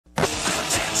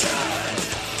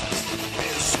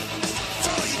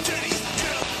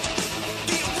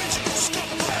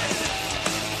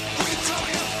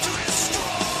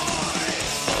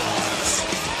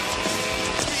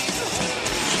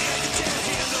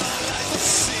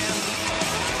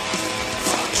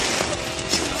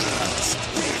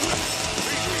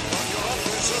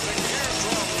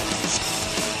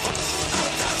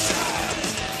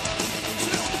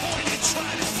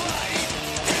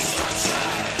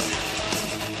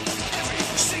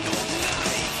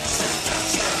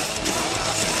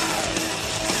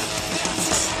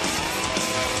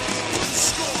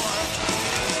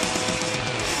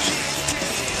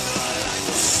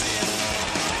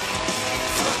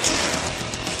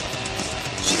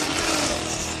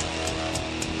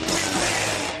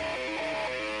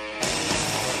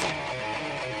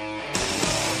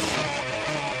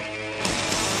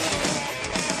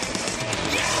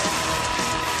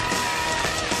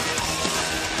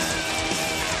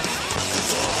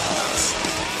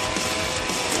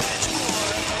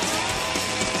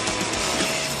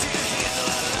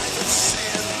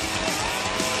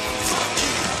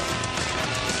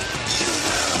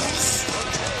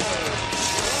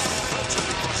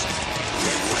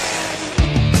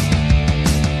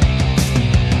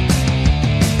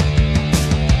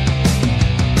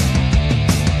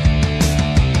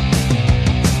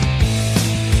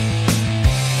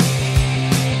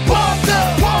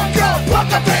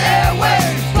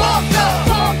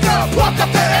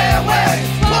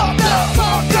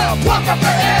up the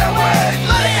airwaves.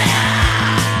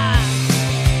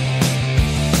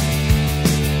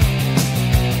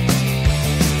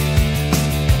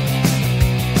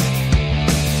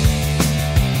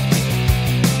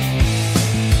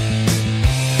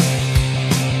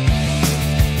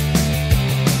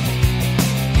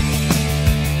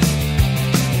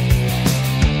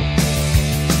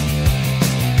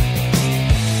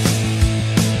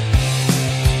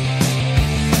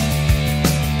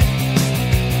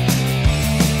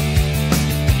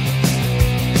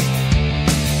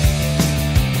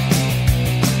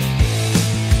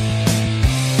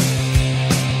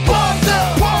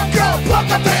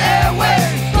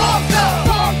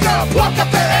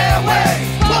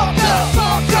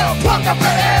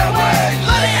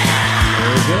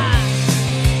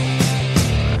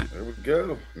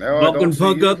 Welcome,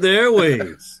 Funk Up the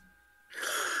Airwaves.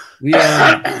 We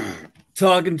are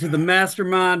talking to the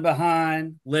mastermind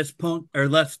behind Let's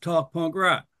Talk Punk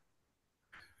Rock.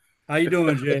 How you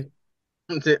doing, Jay?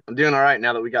 I'm doing all right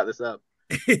now that we got this up.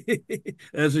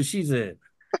 That's what she said.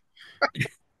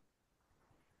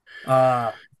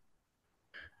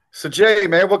 So Jay,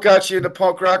 man, what got you into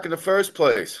punk rock in the first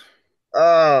place?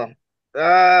 Oh,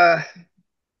 high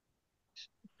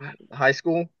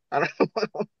school. I don't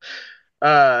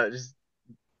know. Just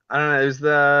I don't know. It was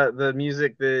the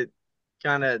music that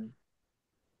kind of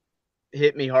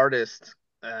hit me hardest.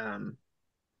 I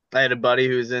had a buddy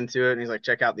who was into it, and he's like,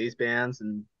 "Check out these bands,"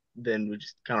 and then we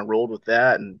just kind of rolled with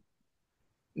that and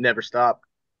never stopped.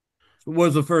 What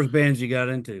was the first bands you got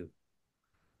into?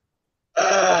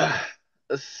 Uh,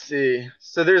 let's see.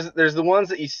 So there's the ones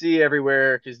that you see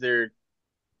everywhere because they're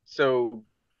so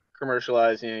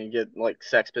commercialized. You know, you get like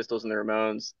Sex Pistols and the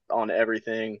Ramones on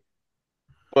everything.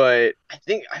 But I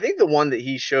think the one that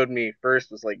he showed me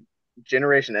first was like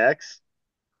Generation X.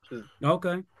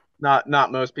 Okay.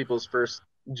 Not most people's first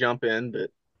jump in, but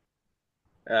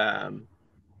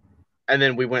and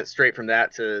then we went straight from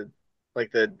that to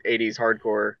like the '80s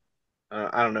hardcore.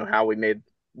 I don't know how we made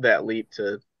that leap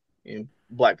to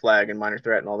Black Flag and Minor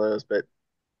Threat and all those, but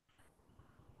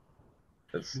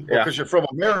it's Well, yeah, because you're from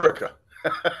America.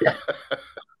 yeah,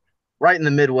 right in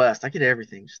the Midwest. I get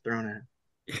everything just thrown at.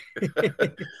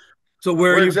 So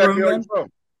where are you exactly from are then? you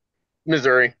from?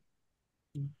 Missouri,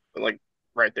 like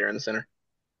right there in the center.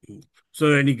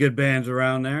 So any good bands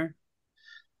around there?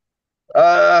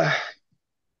 Uh,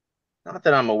 Not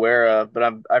that I'm aware of,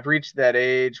 but I've reached that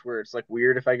age where it's like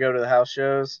weird if I go to the house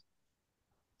shows.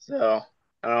 So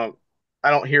I don't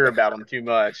I don't hear about them too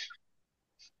much.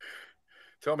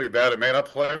 Tell me about it, man. I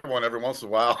play one every once in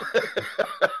a while.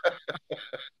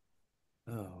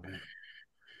 Oh man.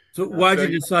 So I why'd tell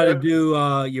you you, decide to do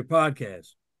your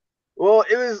podcast? Well,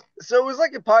 it was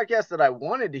like a podcast that I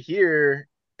wanted to hear,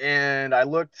 and I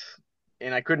looked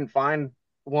and I couldn't find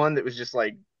one that was just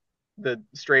like the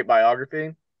straight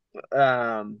biography.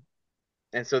 Um,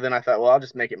 and so then I thought, well, I'll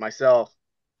just make it myself.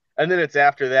 And then it's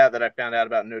after that that I found out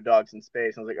about No Dogs in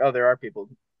Space. I was like, oh, there are people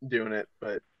doing it,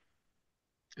 but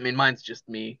I mean, mine's just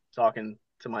me talking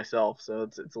to myself, so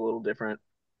it's a little different.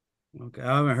 Okay,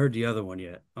 I haven't heard the other one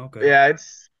yet. Okay. Yeah,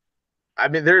 I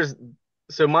mean,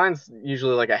 so mine's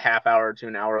usually like a half hour to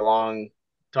an hour long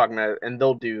talking about it, and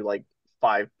they'll do like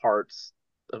 5 parts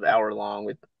of hour long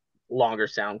with longer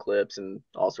sound clips and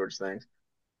all sorts of things.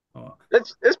 Oh,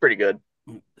 It's pretty good.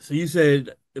 so you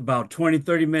said about 20,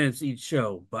 30 minutes each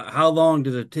show, but how long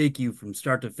does it take you from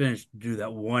start to finish to do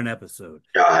that one episode?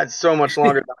 God, so much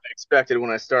longer than I expected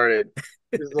when I started.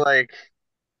 It's like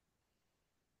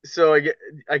so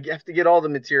I have to get all the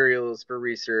materials for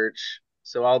research.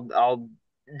 So I'll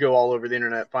go all over the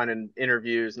internet finding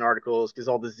interviews and articles because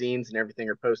all the zines and everything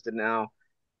are posted now.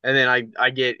 And then I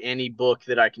get any book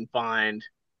that I can find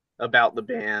about the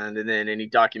band and then any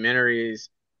documentaries.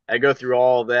 I go through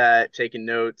all of that, taking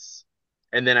notes,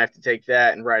 and then I have to take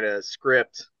that and write a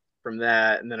script from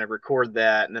that, and then I record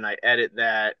that, and then I edit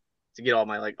that to get all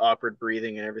my like awkward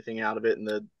breathing and everything out of it and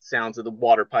the sounds of the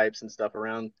water pipes and stuff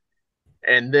around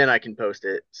and then I can post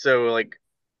it. So like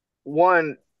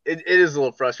one, it is a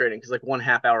little frustrating because like one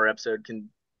half hour episode can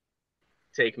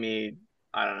take me,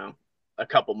 I don't know, a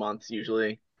couple months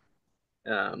usually.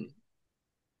 Um,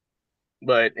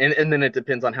 but and then it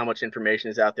depends on how much information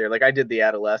is out there. Like I did the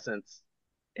adolescents,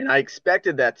 and I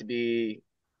expected that to be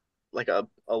like a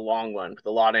long one with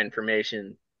a lot of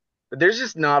information, but there's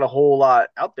just not a whole lot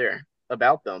out there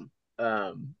about them.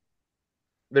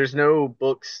 There's no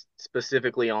books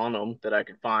specifically on them that I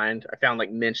could find. I found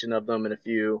like mention of them in a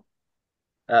few.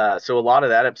 So a lot of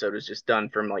that episode was just done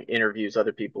from like interviews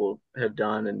other people have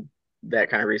done and that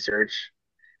kind of research.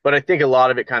 But I think a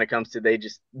lot of it kind of comes to they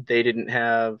didn't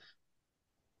have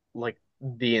like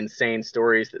the insane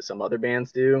stories that some other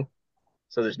bands do.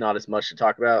 So there's not as much to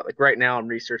talk about. Like right now, I'm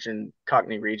researching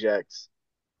Cockney Rejects,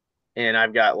 and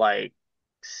I've got like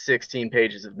 16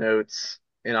 pages of notes,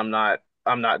 and I'm not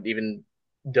even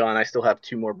done. I still have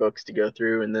two more books to go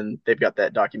through, and then they've got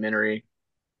that documentary.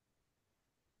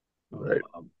 Oh, But,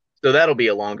 so that'll be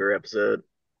a longer episode.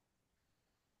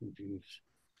 geez.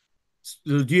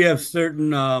 So do you have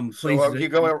certain So places you that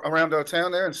go around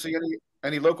town there and see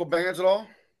any local bands at all?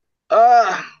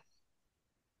 Uh,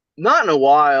 Not in a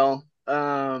while.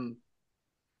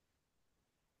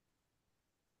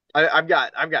 I've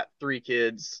got three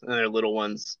kids and they're little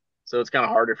ones, so it's kind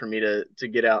of harder for me to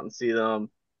get out and see them.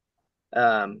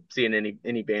 Seeing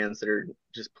any bands that are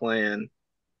just playing.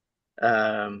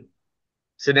 Um,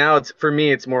 so now it's for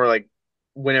me, it's more like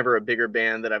whenever a bigger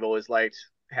band that I've always liked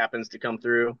happens to come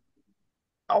through,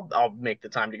 I'll make the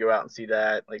time to go out and see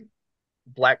that. Like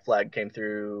Black Flag came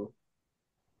through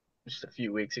just a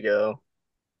few weeks ago,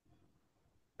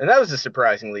 and that was a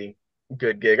surprisingly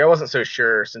good gig. I wasn't so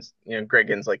sure since Greg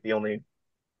Ginn's like the only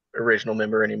original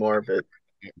member anymore, but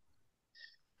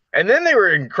and then they were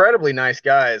incredibly nice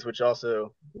guys, which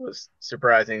also was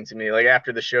surprising to me. Like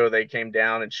after the show, they came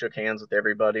down and shook hands with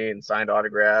everybody and signed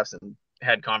autographs and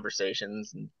had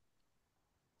conversations. And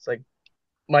it's like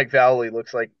Mike Valley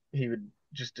looks like he would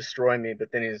just destroy me,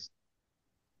 but then he's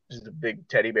just a big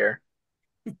teddy bear.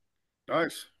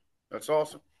 Nice. That's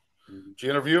awesome. Did you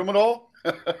interview them at all?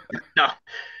 No,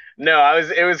 no,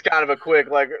 it was kind of a quick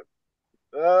like,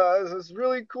 this is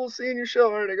really cool seeing your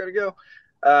show. All right, I gotta go.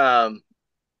 Because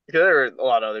there were a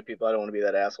lot of other people. I don't want to be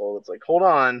that asshole. It's like, hold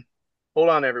on,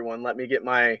 everyone. Let me get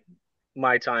my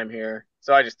time here.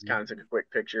 So I just kind of took a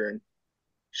quick picture and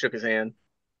shook his hand.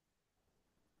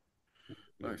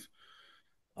 Nice.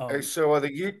 Hey, um, so the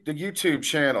YouTube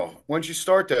channel, when'd you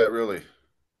start that really?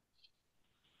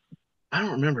 I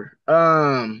don't remember.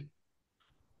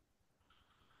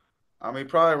 I mean,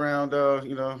 probably around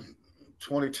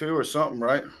 22 or something,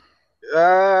 right?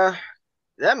 Uh,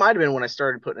 that might have been when I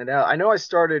started putting it out. I know I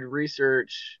started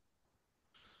research.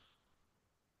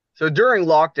 So during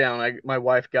lockdown, my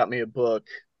wife got me a book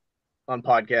on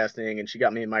podcasting, and she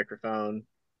got me a microphone.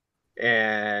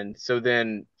 And so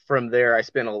then from there, I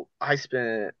spent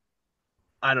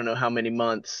I don't know how many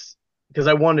months because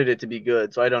I wanted it to be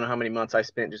good. So I don't know how many months I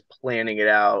spent just planning it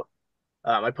out.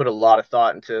 I put a lot of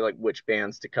thought into like which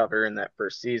bands to cover in that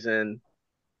first season,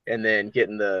 and then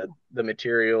getting the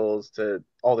materials to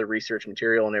all the research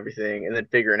material and everything, and then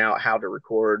figuring out how to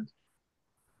record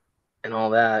and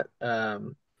all that.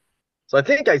 So I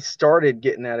think I started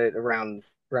getting at it around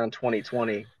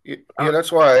 2020. Yeah,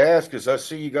 that's why I asked, because I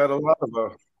see you got a lot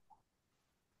of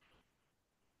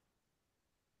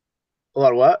A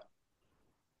lot of what?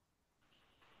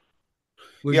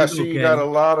 we're yeah, I doing see you got okay. a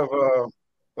lot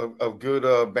of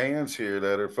good bands here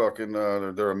that are fucking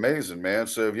they're amazing, man.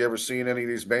 So have you ever seen any of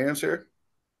these bands here?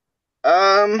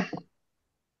 Um,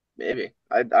 Maybe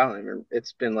I don't even.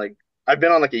 It's been like I've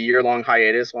been on like a year-long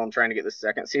hiatus while I'm trying to get the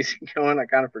second season going. I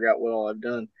kind of forgot what all I've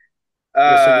done.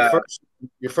 Yeah, so Uh,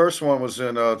 your first one was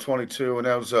in 22, and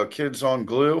that was Kids on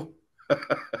Glue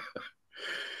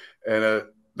and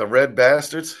the Red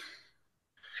Bastards.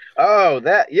 oh,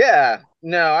 that yeah.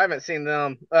 No, I haven't seen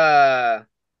them.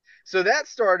 So that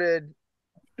started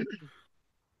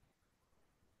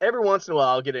every once in a while.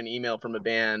 I'll get an email from a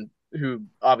band who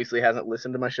obviously hasn't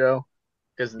listened to my show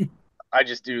because I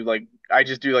just do like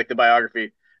the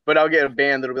biography. But I'll get a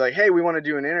band that'll be like, "Hey, we want to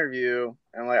do an interview,"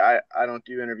 and I'm like, I don't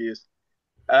do interviews.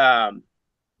 Um,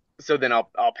 so then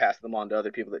I'll pass them on to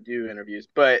other people that do interviews.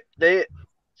 But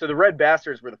so the Red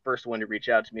Bastards were the first one to reach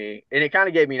out to me, and it kind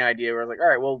of gave me an idea where I was like, all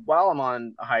right, well, while I'm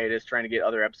on a hiatus trying to get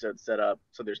other episodes set up,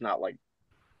 so there's not like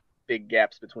big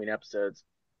gaps between episodes.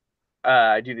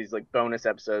 I do these like bonus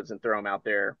episodes and throw them out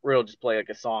there where it'll just play like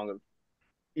a song of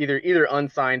either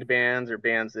unsigned bands or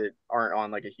bands that aren't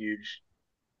on like a huge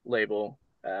label.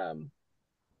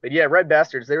 But yeah, Red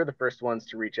Bastards, they were the first ones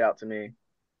to reach out to me,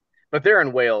 but they're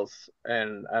in Wales,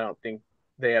 and I don't think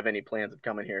they have any plans of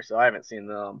coming here, so I haven't seen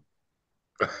them.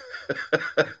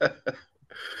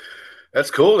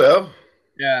 That's cool, though.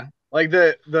 Yeah, like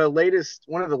the latest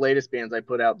one of the latest bands I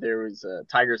put out there was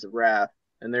Tigers of Wrath,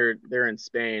 and they're in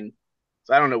Spain,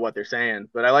 so I don't know what they're saying,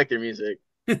 but I like their music.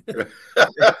 It,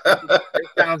 it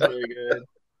sounds really good.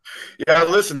 Yeah, I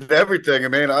listen to everything. I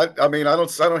mean, I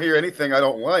don't hear anything I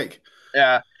don't like.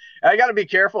 Yeah, I got to be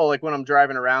careful like when I'm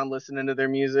driving around listening to their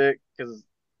music because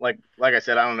like I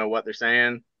said, I don't know what they're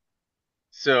saying,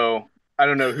 so I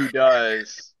don't know who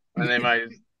does, and they might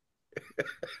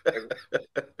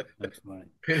That's funny.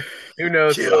 who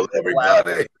knows what Kill I'm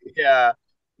blasting. everybody. Yeah,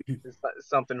 it's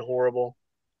something horrible.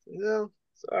 No,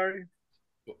 sorry.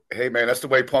 Hey man, that's the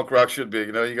way punk rock should be.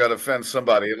 You know, you got to offend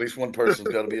somebody. At least one person's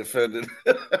got to be offended.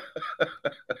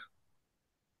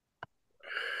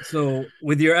 So,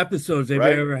 with your episodes, have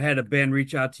you Right? ever had a band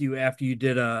reach out to you after you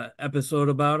did a episode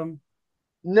about them?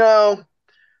 No,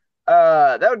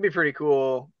 that would be pretty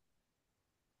cool.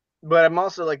 But I'm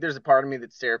also like, there's a part of me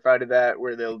that's terrified of that,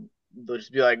 where they'll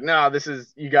just be like, "No, this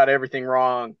is you got everything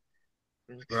wrong."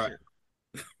 Right.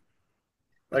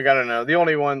 Like I don't know. The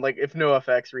only one like if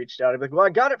NoFX reached out, I'd be like, "Well, I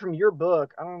got it from your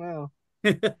book. I don't know.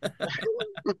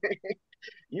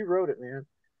 You wrote it, man."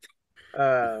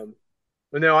 Um,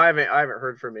 but no, I haven't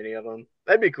heard from any of them.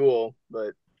 That'd be cool,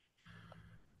 but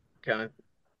kind of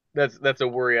that's a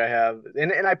worry I have,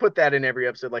 and I put that in every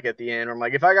episode, like at the end, where I'm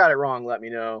like, if I got it wrong, let me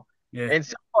know. Yeah. And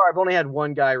so far, I've only had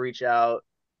one guy reach out,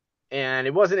 and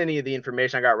it wasn't any of the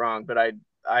information I got wrong, but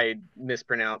I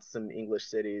mispronounced some English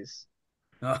cities,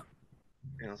 Oh,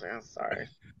 and I was like, I'm sorry,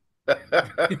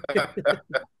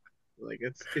 like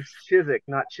it's Chiswick,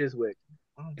 not Chiswick.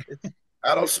 Oh, it's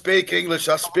I don't speak English.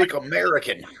 I speak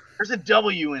American. there's a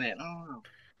W in it. I don't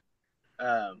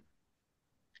know.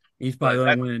 he's probably But the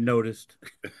only one that noticed.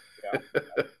 yeah.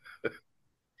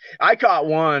 I caught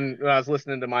one when I was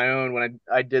listening to my own when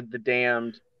I did the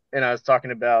Damned, and I was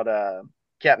talking about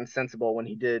Captain Sensible when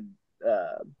he did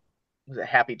was it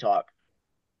Happy Talk,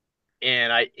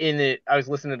 and I was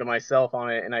listening to myself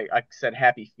on it, and I said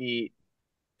Happy Feet.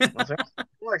 I was like, I'm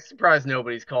like surprised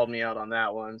nobody's called me out on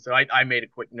that one, so I made a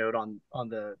quick note on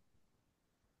the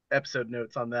episode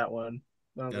notes on that one.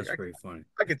 And I was like, That's pretty funny.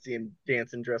 I could see him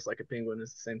dancing dressed like a penguin at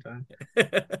the same time.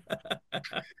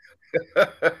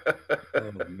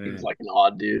 Oh He was man. like an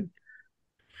odd dude.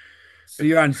 So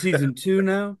you're on season 2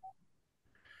 now?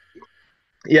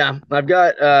 Yeah, I've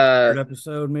got Third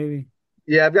episode, maybe?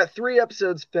 yeah, I've got 3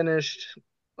 episodes finished,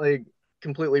 like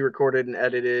completely recorded and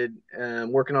edited.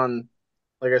 Working on,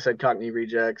 like I said, Cockney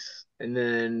Rejects, and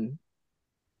then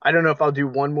I don't know if I'll do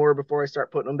one more before I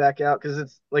start putting them back out because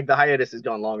it's like the hiatus has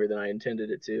gone longer than I intended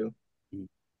it to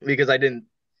because I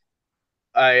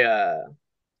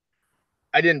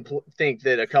I didn't think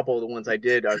that a couple of the ones I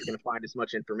did I was going to find as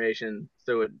much information,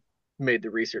 so it made the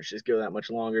research just go that much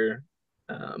longer.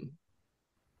 Um,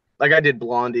 like I did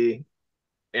Blondie,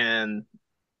 and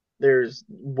there's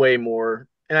way more,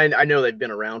 and I know they've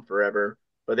been around forever,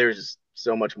 but there's just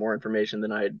so much more information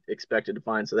than I had expected to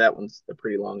find. So that one's a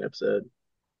pretty long episode.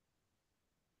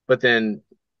 But then,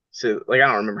 so like I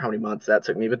don't remember how many months that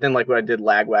took me. But then like when I did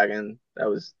Lagwagon,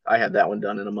 I had that one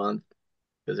done in a month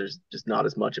because there's just not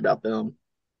as much about them.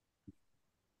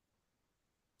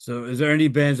 So is there any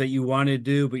bands that you want to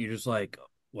do, but you're just like,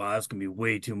 wow, that's gonna be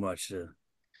way too much to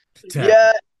tackle?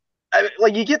 Yeah,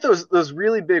 like you get those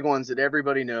really big ones that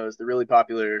everybody knows, they're really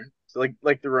popular. So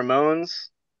like the Ramones,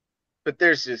 but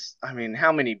there's just I mean,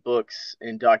 how many books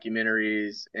and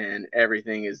documentaries and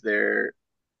everything is there?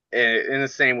 And the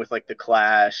same with like the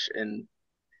Clash and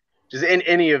just in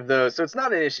any of those. So it's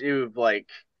not an issue of like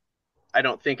I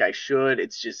don't think I should.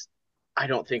 It's just I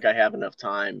don't think I have enough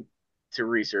time to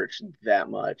research that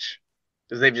much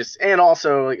because they've just and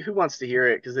also like who wants to hear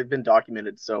it because they've been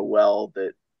documented so well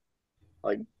that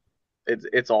like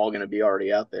it's all going to be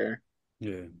already out there.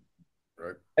 Yeah.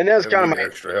 Right. And that was They don't kind of need my the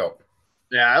extra help.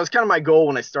 yeah, that was kind of my goal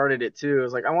when I started it too. I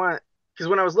was like I want because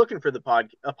when I was looking for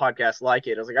a podcast like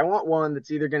it, I was like I want one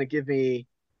that's either going to give me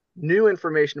new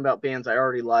information about bands I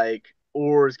already like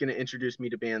or is going to introduce me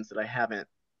to bands that I haven't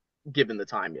given the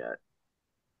time yet.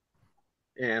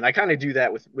 And I kind of do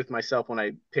that with myself when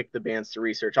I pick the bands to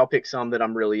research. I'll pick some that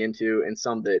I'm really into and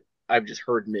some that I've just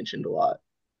heard mentioned a lot.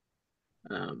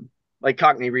 Um, like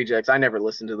Cockney Rejects, I never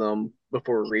listened to them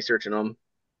before researching them,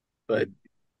 but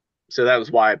so that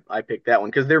was why I picked that one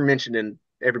because they're mentioned in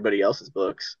everybody else's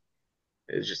books.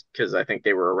 It's just because I think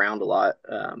they were around a lot.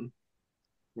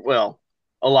 Well,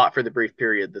 a lot for the brief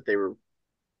period that they were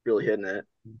really hitting it.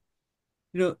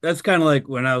 That's kind of like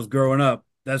when I was growing up.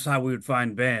 That's how we would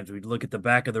find bands. We'd look at the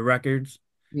back of the records,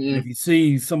 and if Mm. you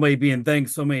see somebody being thanked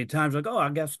so many times, like, oh, I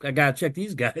guess I gotta check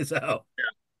these guys out.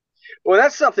 Well,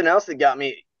 that's something else that got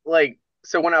me. Like,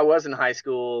 so when I was in high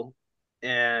school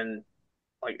and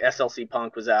like SLC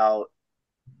Punk was out,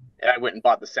 and I went and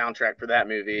bought the soundtrack for that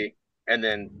movie. And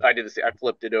then I did this, I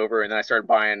flipped it over and then I started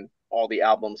buying all the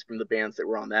albums from the bands that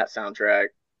were on that soundtrack.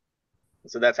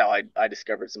 So that's how I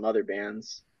discovered some other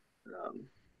bands. Um,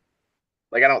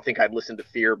 like I don't think I'd listened to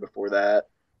Fear before that.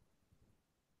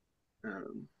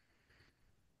 Um,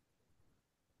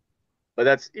 but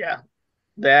that's yeah,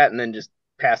 that and then just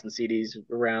passing CDs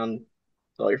around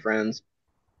to all your friends.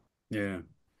 Yeah,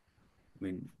 I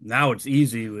mean now it's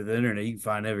easy with the internet. You can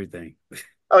find everything.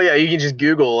 Oh yeah, you can just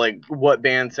Google like what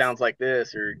band sounds like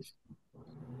this, or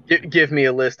give me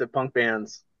a list of punk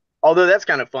bands. Although that's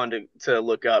kind of fun to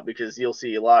look up because you'll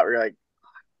see a lot where you're like,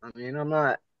 I mean, I'm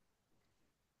not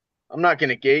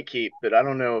gonna gatekeep, but I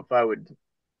don't know if I would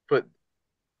put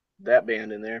that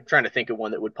band in there. I'm trying to think of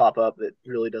one that would pop up that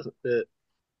really doesn't fit.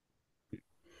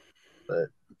 But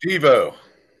Devo.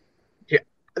 yeah,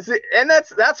 see, and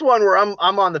that's one where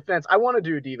I'm on the fence. I want to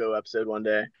do a Devo episode one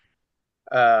day.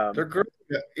 They're Um, great.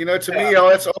 You know, to yeah, me,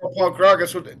 that's all punk rock.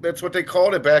 That's what they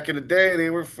called it back in the day. They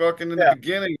were fucking in the yeah.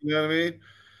 beginning. You know what I mean?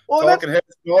 Well, and that's Talking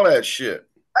heads and all that shit.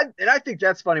 I think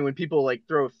that's funny when people like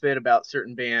throw a fit about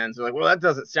certain bands. They're like, well, that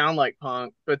doesn't sound like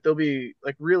punk, but they'll be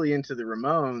like really into the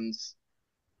Ramones,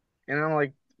 and I'm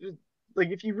like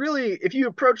if you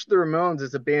approach the Ramones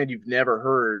as a band you've never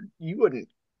heard, you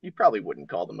probably wouldn't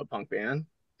call them a punk band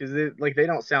because they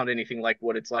don't sound anything like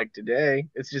what it's like today.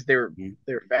 It's just they're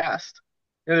fast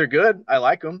and they're good. I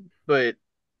like them, but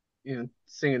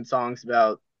singing songs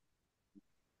about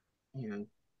you know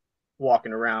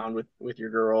walking around with your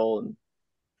girl, and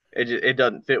it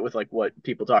doesn't fit with like what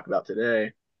people talk about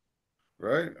today.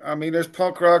 Right? I mean, there's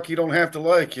punk rock you don't have to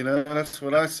like, you know. That's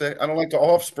what I say. I don't like the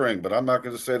Offspring, but I'm not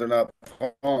going to say they're not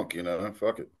punk, you know.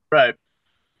 Fuck it. Right.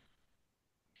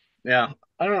 Yeah.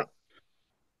 I don't.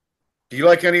 Do you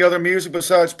like any other music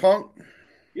besides punk?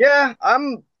 Yeah.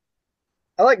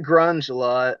 I like grunge a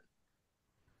lot.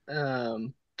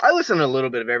 I listen to a little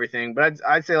bit of everything, but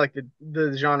I'd say like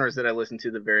the genres that I listen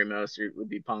to the very most would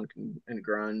be punk and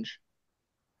grunge.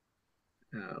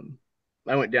 Um,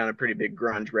 I went down a pretty big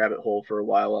grunge rabbit hole for a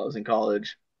while while I was in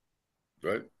college.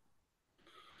 Right?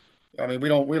 I mean, we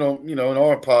don't, you know, in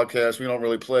our podcast, we don't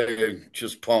really play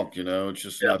just punk, you know. It's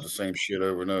just Yeah. not the same shit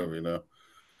over and over, you know.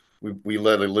 We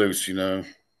let it loose, you know.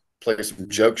 Play some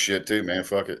joke shit too, man.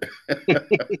 Fuck it.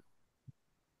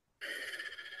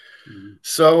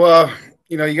 So,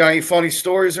 you know, you got any funny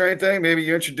stories or anything? Maybe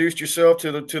you introduced yourself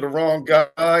to the wrong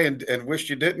guy and wished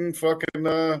you didn't fucking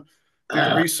do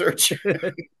the research.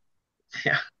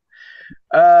 Yeah.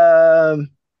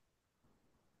 Um,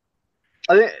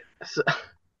 I think so.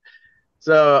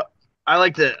 So I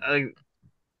like to.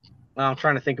 I'm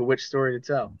trying to think of which story to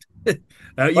tell. You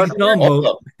Well, can tell them All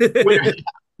both. of we,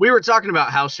 we were talking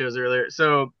about house shows earlier.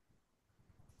 So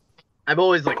I've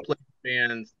always like played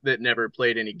bands that never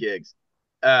played any gigs.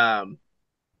 Um,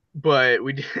 but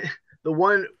we did the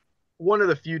one of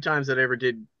the few times that I ever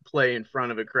did play in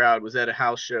front of a crowd was at a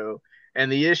house show.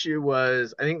 And the issue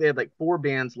was I think they had like four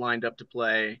bands lined up to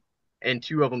play and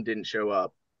two of them didn't show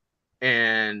up.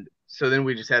 And so then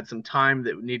we just had some time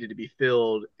that needed to be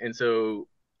filled. And so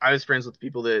I was friends with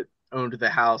people that owned the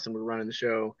house and were running the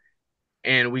show,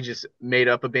 and we just made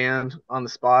up a band on the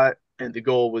spot. And the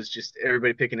goal was just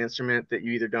everybody pick an instrument that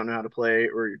you either don't know how to play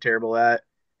or you're terrible at,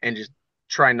 and just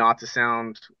try not to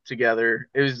sound together.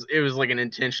 It was like an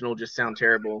intentional just sound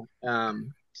terrible.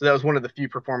 So that was one of the few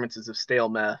performances of stale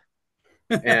meth.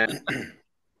 And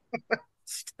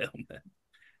Still, man.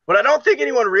 but I don't think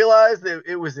anyone realized that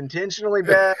it was intentionally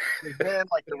bad. Because then,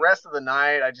 like the rest of the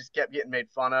night, I just kept getting made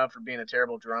fun of for being a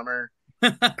terrible drummer.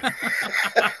 Man,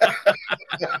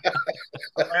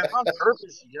 on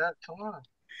purpose, you got come on.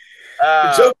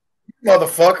 it's Uh, okay,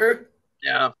 motherfucker.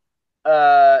 yeah.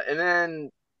 And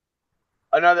then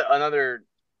another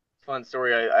fun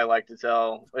story I like to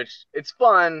tell, which it's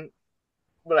fun,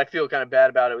 but I feel kind of bad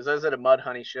about it. Was I was at a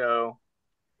Mudhoney show,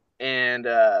 and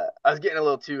I was getting a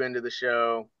little too into the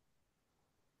show,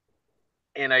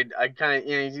 and I kind of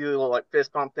you do a little like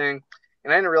fist pump thing,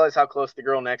 and I didn't realize how close the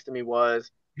girl next to me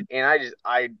was, and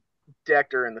I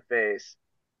decked her in the face.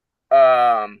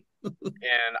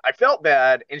 And I felt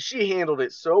bad, and she handled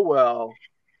it so well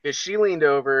because she leaned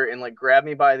over and like grabbed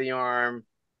me by the arm,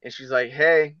 and she's like,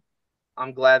 "Hey,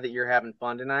 I'm glad that you're having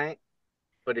fun tonight,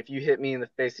 but if you hit me in the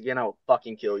face again, I will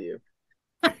fucking kill you."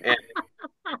 And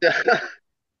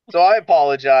so I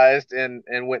apologized and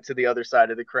went to the other side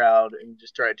of the crowd and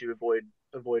just tried to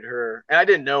avoid her. And I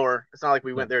didn't know her. It's not like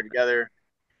we went there together.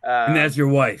 And that's Um, your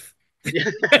wife.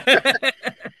 yeah,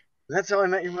 that's how I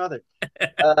met your mother.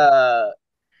 Uh,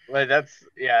 but that's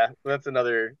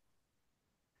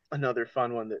another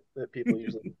fun one that people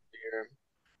usually hear.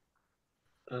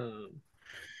 Um,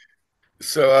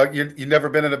 So, you never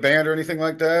been in a band or anything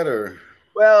like that, or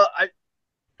well,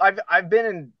 I've been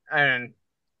in and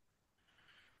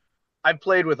I've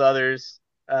played with others.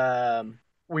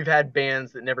 We've had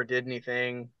bands that never did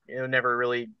anything, never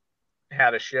really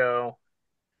had a show.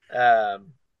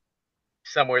 Um,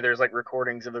 Somewhere there's like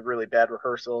recordings of a really bad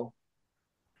rehearsal,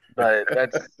 but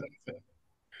that's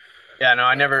yeah, no,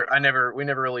 we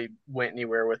never really went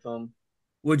anywhere with them.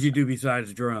 What'd you do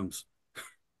besides drums?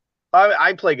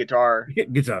 I play guitar.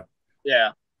 Guitar.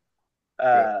 Yeah.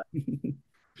 Yeah. Uh,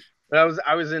 but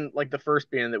I was in like the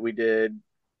first band that we did.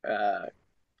 Uh,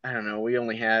 I don't know. We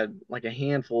only had like a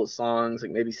handful of songs,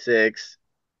 like maybe six,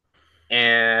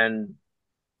 and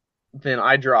then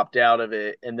I dropped out of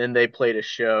it. And then they played a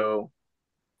show,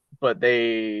 but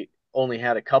they only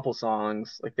had a couple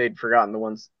songs. Like they'd forgotten the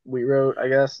ones we wrote, I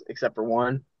guess, except for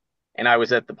one. And I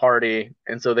was at the party,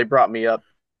 and so they brought me up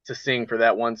to sing for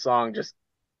that one song, just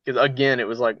because again, it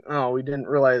was like, oh, we didn't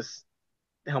realize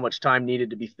how much time needed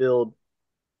to be filled.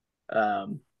 But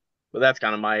that's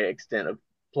kind of my extent of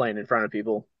playing in front of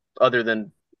people, other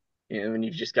than when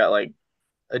you've just got like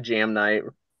a jam night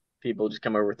where people just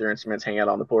come over with their instruments, hang out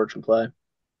on the porch and play.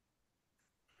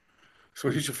 So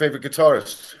who's your favorite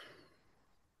guitarist?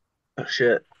 Oh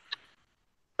shit.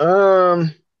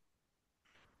 Um,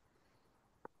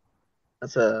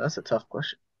 that's a tough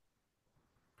question.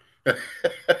 If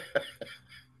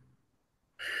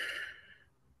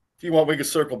you want, we can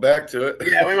circle back to it.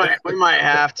 Yeah, we might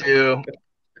have to.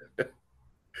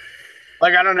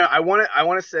 Like I don't know. I want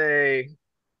to say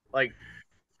like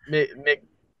Mickey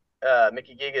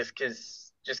Gigas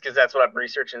because that's what I'm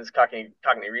researching is Cockney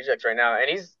Rejects right now, and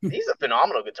he's a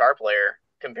phenomenal guitar player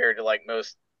compared to like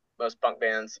most punk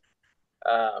bands.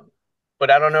 Um, but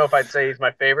I don't know if I'd say he's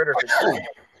my favorite or if it's just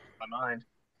my mind.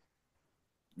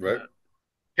 Right.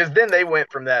 Because then they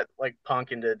went from that like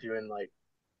punk into doing like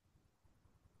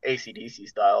AC/DC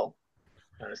style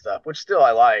kind of stuff, which still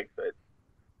I like, but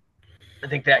I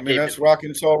think I that mean, gave him that's rocking.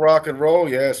 It's all rock and roll.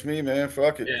 You ask me, man.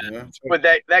 Fuck it. yeah. You know. But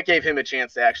that gave him a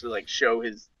chance to actually like show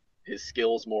his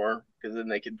skills more because then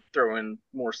they could throw in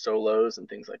more solos and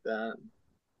things like that.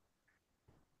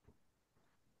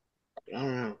 I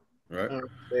don't know. Right. I don't know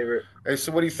favorite. Hey,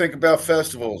 so what do you think about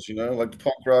festivals? You know, like the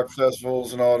punk rock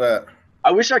festivals and all that.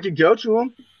 I wish I could go to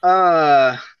them.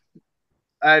 Uh,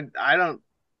 I don't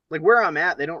like where I'm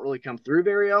at. They don't really come through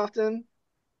very often.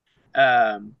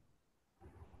 Um,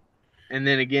 and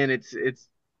then again, it's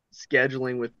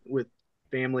scheduling with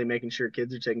family, making sure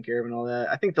kids are taken care of and all that.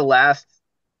 I think the last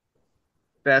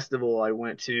festival I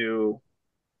went to,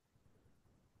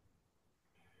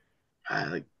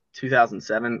 like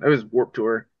 2007, it was Warped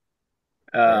Tour,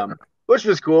 Right. which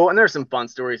was cool. And there's some fun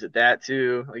stories at that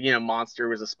too. Like, Monster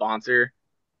was a sponsor,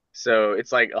 so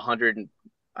it's like 100 and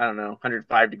I don't know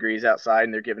 105 degrees outside,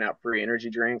 and they're giving out free energy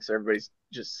drinks. So everybody's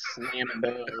just slamming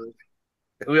those.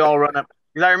 We all run up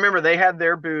because I remember they had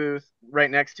their booth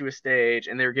right next to a stage,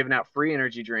 and they were giving out free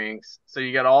energy drinks. So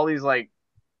you got all these like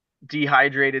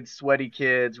dehydrated, sweaty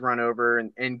kids run over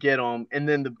and get them, and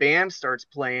then the band starts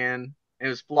playing. And it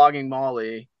was Flogging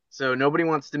Molly, so nobody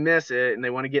wants to miss it, and they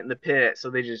want to get in the pit, so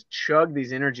they just chug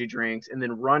these energy drinks and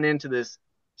then run into this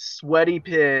sweaty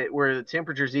pit where the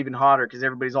temperature's even hotter because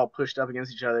everybody's all pushed up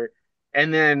against each other.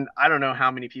 And then I don't know how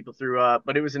many people threw up,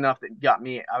 but it was enough that got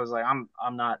me. I was like,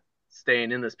 I'm not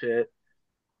staying in this pit.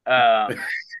 Um,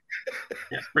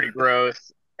 it's pretty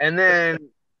gross. And then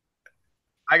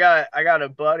I got a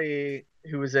buddy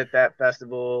who was at that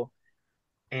festival,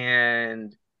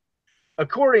 and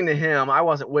according to him, I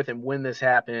wasn't with him when this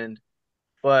happened,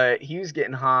 but he was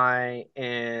getting high,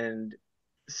 and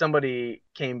somebody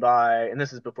came by, and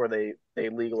this is before they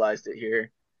legalized it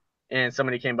here, and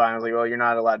somebody came by and was like, "Well, you're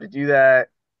not allowed to do that,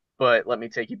 but let me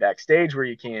take you backstage where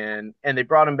you can." And they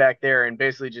brought him back there, and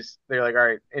basically just they're like, "All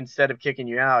right, instead of kicking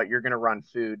you out, you're gonna run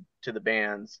food to the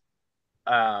bands."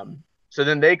 So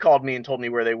then they called me and told me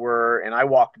where they were, and I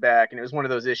walked back, and it was one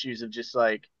of those issues of just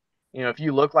like, if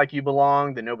you look like you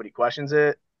belong, then nobody questions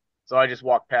it. So I just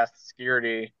walked past the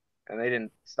security, and they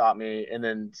didn't stop me. And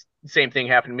then the same thing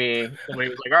happened to me. Somebody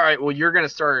was like, "All right, well, you're gonna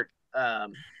start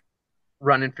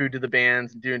running food to the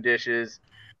bands and doing dishes."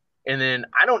 And then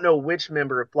I don't know which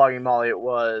member of Flogging Molly it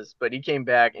was, but he came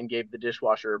back and gave the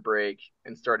dishwasher a break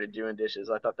and started doing dishes.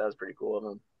 I thought that was pretty cool of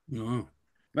him. Oh.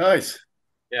 Nice.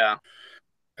 Yeah.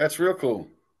 That's real cool.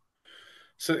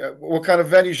 So, what kind of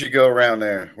venues you go around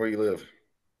there where you live?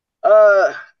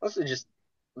 Mostly just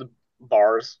the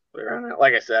bars around it.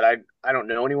 Like I said, I don't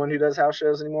know anyone who does house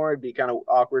shows anymore. It'd be kind of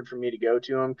awkward for me to go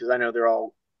to them because I know they're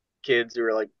all kids who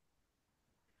are like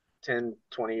 10,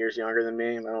 20 years younger than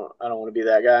me, and I don't want to be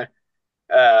that guy.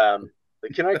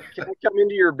 But can I come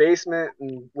into your basement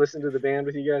and listen to the band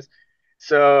with you guys?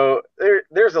 So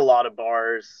there's a lot of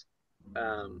bars.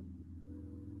 Um,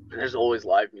 and there's always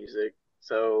live music.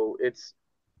 So it's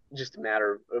just a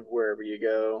matter of wherever you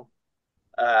go.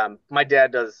 My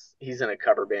dad he's in a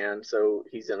cover band, so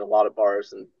he's in a lot of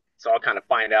bars, and so I'll kind of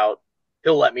find out.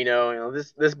 He'll let me know,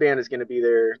 this band is going to be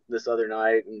there this other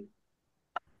night, and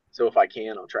so if I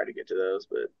can, I'll try to get to those.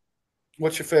 But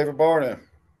What's your favorite bar now?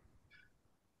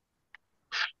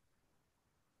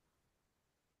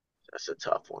 That's a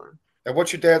tough one. And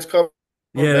what's your dad's cover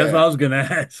Yeah, that's what I band? was gonna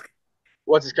ask.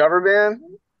 What's his cover band?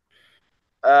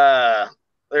 Uh,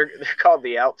 they're called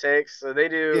the Outtakes. So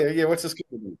Yeah. What's his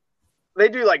cover band? they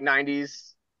do like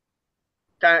 '90s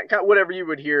kind of whatever you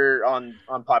would hear on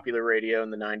popular radio in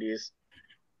the '90s.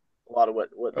 A lot of what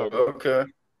Oh, they'll do. okay.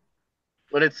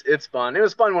 But it's fun. It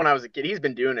was fun when I was a kid. He's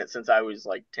been doing it since I was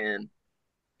like 10,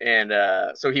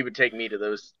 and so he would take me to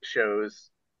those shows,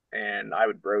 and I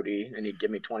would Brody, and he'd give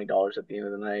me $20 at the end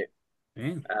of the night.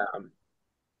 Man. Um,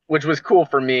 which was cool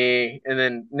for me. And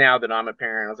then now that I'm a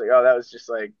parent, I was like, oh, that was just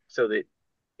like so that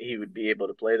he would be able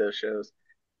to play those shows.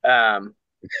 Because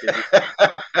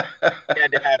he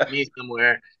had to have me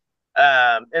somewhere.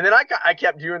 And then I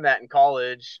kept doing that in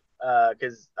college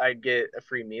because I'd get a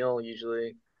free meal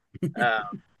usually.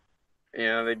 Um,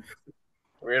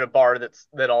 we're in a bar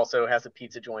that also has a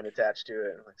pizza joint attached to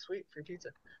it. I'm like, sweet, free pizza.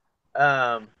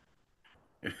 Um,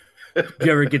 Did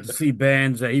you ever get to see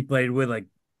bands that he played with, like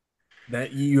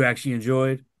that you actually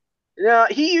enjoyed? yeah,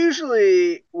 he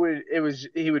usually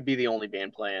he would be the only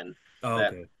band playing Oh,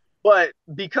 that. okay. But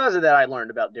because of that, I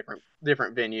learned about different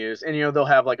venues, and they'll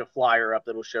have like a flyer up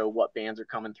that'll show what bands are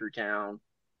coming through town.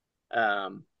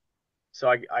 Um, so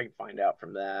I find out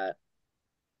from that.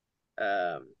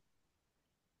 Um,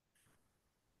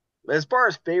 as far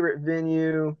as favorite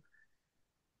venue,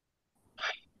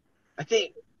 I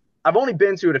think I've only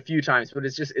been to it a few times, but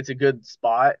it's a good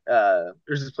spot.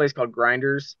 There's this place called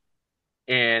Grinders,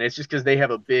 and it's just because they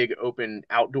have a big open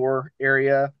outdoor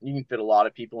area. You can fit a lot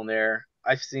of people in there.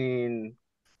 I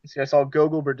saw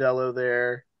Gogol Bordello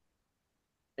there,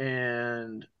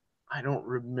 and I don't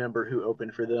remember who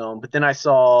opened for them, but then I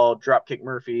saw Dropkick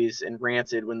Murphys and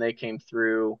Rancid when they came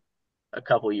through a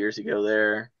couple years ago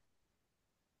there.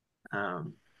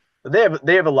 Um, but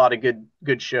they have a lot of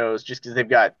good shows just because they've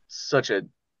got such a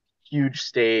huge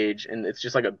stage and it's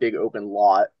just like a big open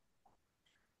lot.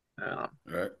 Um,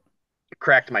 Right.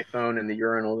 Cracked my phone in the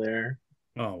urinal there.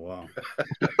 Oh, wow.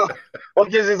 Well,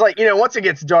 because it's like once it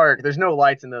gets dark, there's no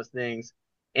lights in those things,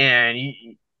 and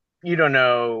you don't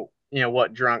know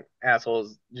what drunk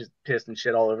assholes just pissed and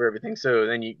shit all over everything. So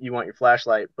then you want your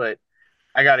flashlight, but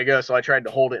I got to go. So I tried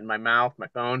to hold it in my mouth, my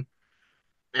phone,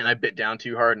 and I bit down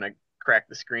too hard and I cracked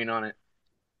the screen on it.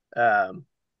 Um,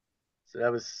 so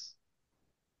that was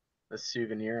a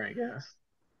souvenir, I guess.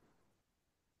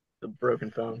 The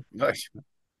broken phone. Nice.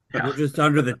 Yeah. We're just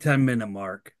under the 10-minute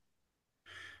mark.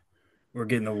 We're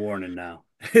getting the warning now.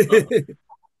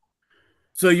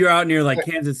 So you're out near like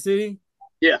Kansas City?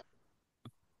 Yeah.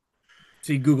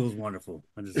 See, Google's wonderful.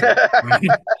 I just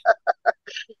I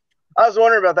was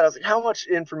wondering about that. I was like, how much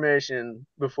information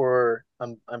before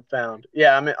I'm found?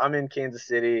 Yeah, I'm in Kansas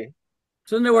City.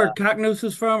 So isn't that where Cocknoose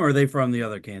is from, or are they from the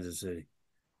other Kansas City?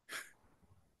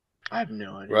 I have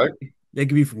no idea. Right. They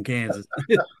could be from Kansas.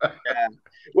 Yeah.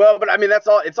 Well, but I mean that's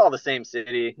all. It's all the same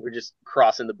city. We're just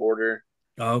crossing the border.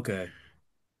 Oh, okay.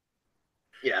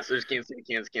 Yeah, so there's Kansas City,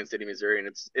 Kansas City, Missouri, and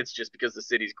it's just because the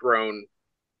city's grown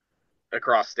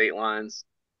across state lines.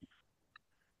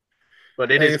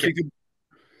 But it Hey, is.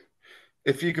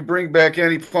 if you could bring back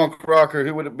any punk rocker,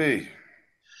 who would it be?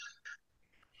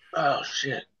 Oh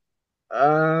shit.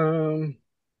 Um.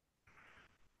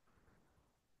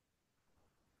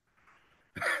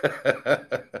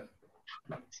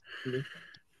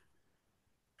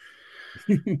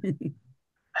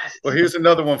 Well, here's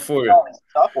another one for you. All these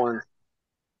tough ones.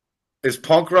 Is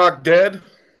punk rock dead?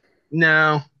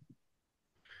 No.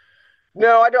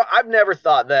 No, I don't. I've never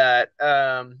thought that.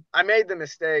 I made the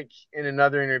mistake in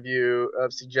another interview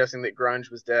of suggesting that grunge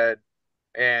was dead,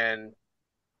 and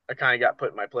I kind of got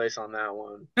put in my place on that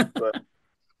one. But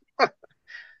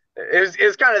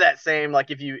it's kind of that same.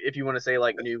 Like if you want to say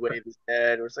like new wave is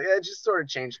dead, or it's like just sort of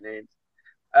change names.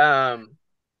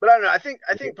 But I don't know. I think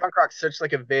punk rock's such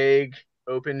like a vague,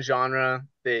 open genre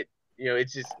that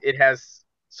it has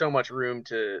so much room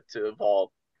to evolve.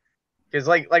 Because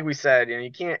like we said,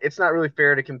 you can't. It's not really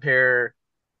fair to compare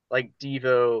like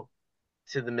Devo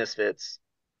to the Misfits,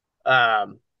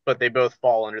 but they both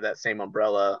fall under that same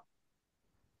umbrella.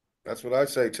 That's what I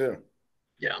say too.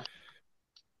 Yeah.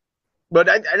 But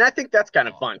I think that's kind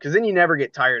of fun because then you never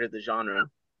get tired of the genre.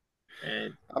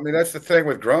 And I mean, that's the thing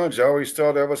with grunge. I always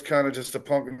thought that was kind of just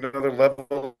another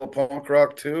level of punk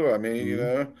rock too. I mean,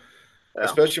 yeah,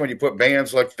 especially when you put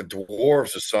bands like the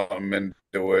Dwarves or something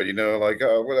into it, like,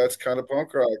 oh, well, that's kind of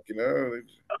punk rock,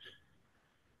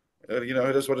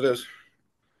 it is what it is.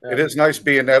 yeah. It is nice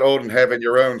being that old and having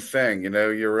your own thing,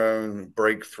 your own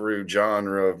breakthrough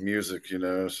genre of music,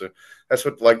 So that's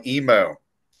what like emo.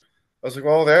 I was like,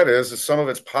 well, all that is some of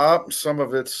it's pop, some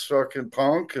of it's fucking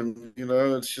punk, and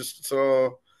it's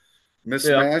all Yeah.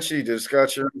 mismatch. You just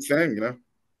got your own thing, you know.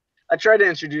 I tried to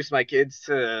introduce my kids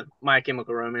to My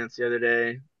Chemical Romance the other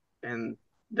day, and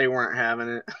they weren't having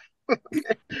it.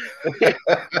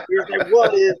 He was like,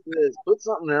 "What is this? Put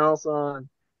something else on."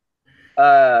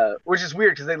 Which is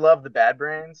weird because they love the Bad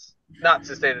Brains. Not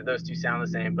to say that those two sound the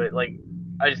same, but like,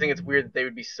 I just think it's weird that they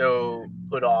would be so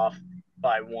put off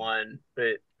by one.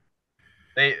 But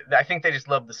I think they just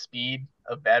love the speed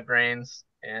of Bad Brains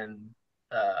and,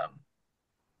 um,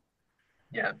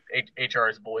 yeah,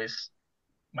 HR's voice.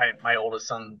 My oldest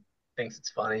son thinks it's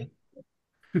funny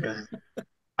because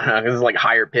I don't know, 'cause it's like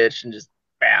higher pitched and just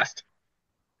fast.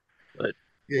 But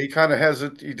Yeah, he kind of has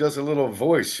it. He does a little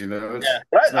voice, you know. yeah,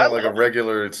 It's I not like a love.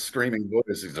 regular, it's screaming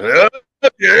voice. He's like, "Ah,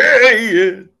 yeah,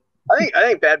 yeah." I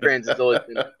think Bad Brains has always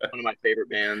been one of my favorite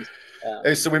bands.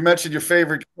 Hey, so we mentioned your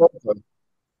favorite guitar player,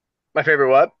 My favorite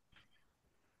what?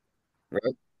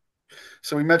 right?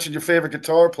 So we mentioned your favorite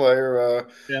guitar player.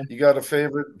 Yeah. You got a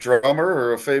favorite drummer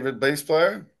or a favorite bass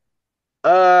player?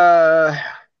 Uh,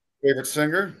 Favorite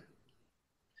singer?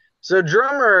 so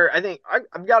drummer, I think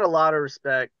I've got a lot of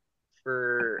respect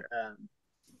for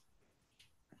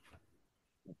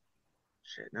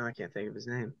shit. Now I can't think of his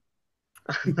name.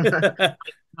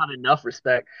 Not enough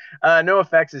respect. No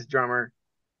Effects is drummer.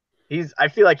 I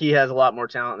feel like he has a lot more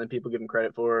talent than people give him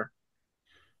credit for.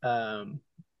 Um,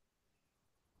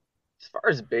 as far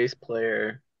as bass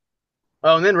player,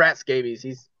 oh, and then Rat Scabies,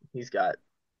 he's got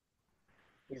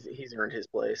he's earned his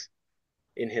place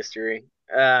in history.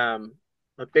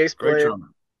 A bass Great player, drummer.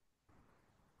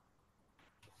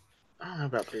 I don't know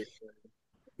about bass player.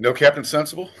 No Captain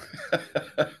Sensible?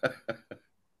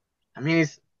 I mean,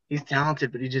 he's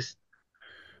talented, but he just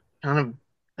kind of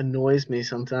annoys me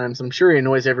sometimes. I'm sure he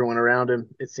annoys everyone around him.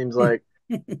 It seems like,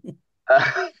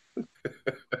 uh,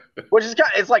 which is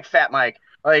kind of, it's like Fat Mike.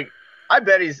 Like I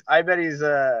bet he's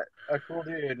a cool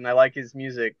dude, and I like his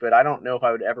music, but I don't know if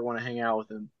I would ever want to hang out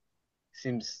with him.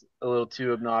 Seems a little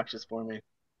too obnoxious for me.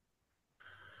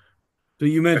 So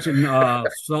you mentioned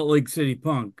Salt Lake City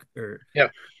Punk, or Yeah,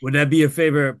 would that be a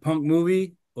favorite punk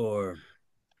movie? Or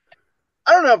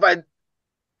I don't know if I.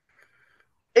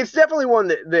 It's definitely one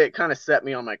that kind of set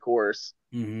me on my course.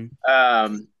 Mhm.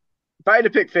 Um, if I had to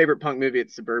pick favorite punk movie,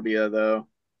 it's Suburbia, though.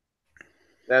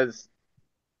 That's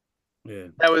Yeah.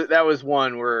 that was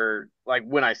one where like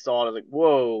when I saw it, I was like,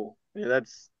 whoa, yeah,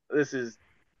 this is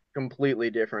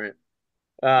completely different.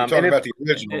 You're And talking it's about the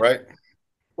original, It, right?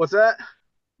 what's that?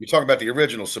 You're talking about the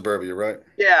original Suburbia, right?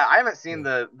 Yeah, I haven't seen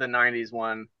yeah. the '90s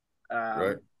one.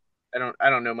 Right. I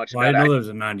don't know much Well, I about didn't know it. there was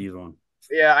a '90s one.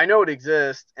 Yeah, I know it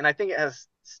exists, and I think it has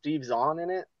Steve Zahn in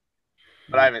it,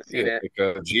 but I Yeah. haven't Yeah, seen it. like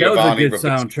But that was a Giovanni good Ribisi.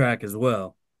 soundtrack as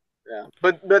well. Yeah,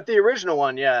 but the original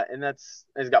one, yeah, and it's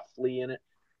got Flea in it.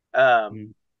 Um,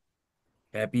 Mhm.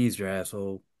 Happy Easter,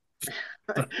 asshole.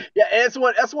 yeah, and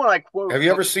that's one I quote Have you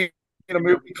from. ever seen a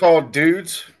movie called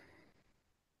Dudes?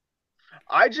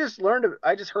 I just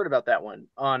heard about that one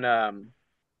on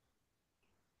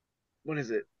what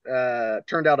is it?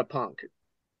 Turned Out a Punk.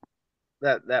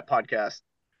 That podcast.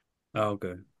 Oh,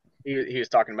 okay. He was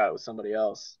talking about it with somebody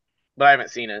else, but I haven't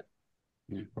seen it.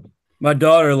 Yeah. My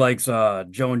daughter likes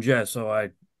Joan Jett, so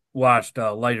I watched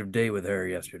Light of Day with her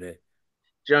yesterday.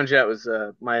 Joan Jett was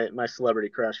my celebrity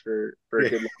crush for a Yeah,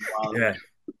 good long while Yeah.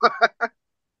 there.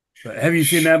 But have you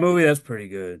seen Shh. that movie? That's pretty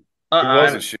good. Who I wasn't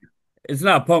haven't. she? It's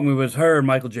not a punk movie, it's her and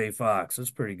Michael J. Fox.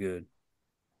 It's pretty good.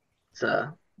 It's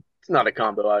it's not a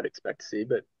combo I would expect to see,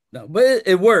 but No, but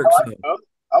it I works. like it both.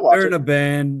 I'll watch They're in it. a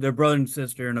band. They're brother and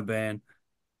sister in a band.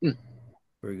 Hmm.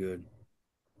 Pretty good.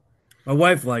 My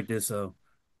wife liked it, so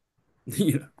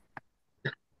yeah.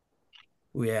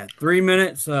 We had 3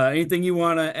 minutes. Anything you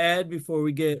want to add before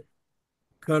we get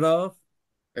cut off?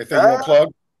 Anything you want to Uh,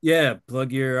 plug? Yeah,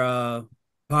 plug your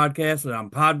podcast on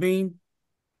Podbean.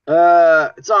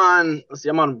 it's on. Let's see.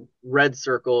 I'm on Red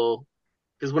Circle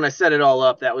because when I set it all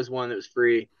up, that was one that was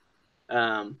free.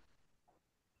 Um,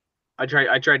 I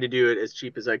tried to do it as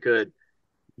cheap as I could.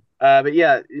 But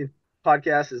yeah,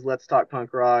 podcast is Let's Talk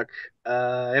Punk Rock.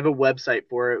 I have a website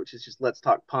for it, which is just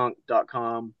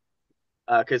letstalkpunk.com.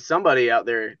 Because somebody out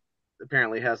there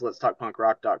apparently has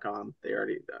letstalkpunkrock.com. They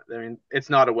already, I mean, it's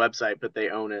not a website, but they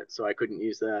own it, so I couldn't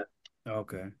use that.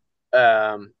 Okay.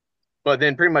 Um, but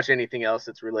then pretty much anything else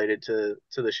that's related to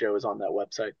the show is on that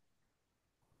website.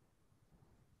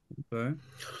 Okay.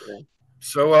 Yeah.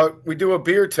 So we do a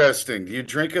beer testing. Do you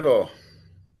drink it all?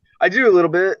 I do a little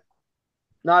bit,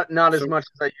 not as So much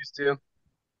as I used to.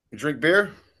 you drink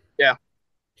beer? Yeah.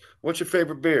 What's your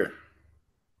favorite beer?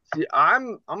 See,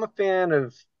 I'm a fan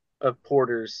of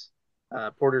porters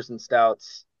and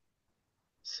stouts.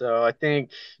 So I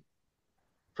think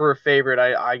for a favorite,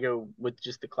 I go with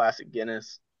just the classic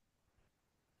Guinness.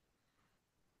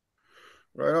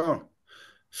 Right on.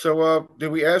 So,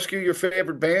 did we ask you your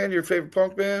favorite band, your favorite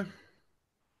punk band?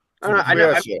 Did I we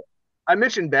know ask that? I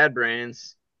mentioned Bad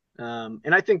Brains,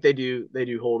 and I think they do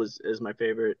hold as my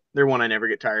favorite. They're one I never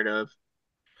get tired of.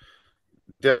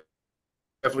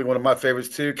 Definitely one of my favorites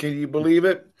too. Can you believe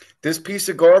it? This piece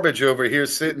of garbage over here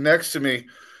sitting next to me,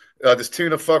 this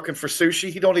tuna fucking for sushi.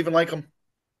 He don't even like them.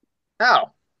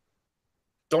 How?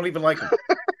 Don't even like them.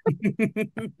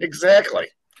 Exactly.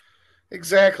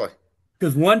 Exactly.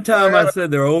 Because one time I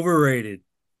said they're overrated.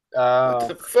 What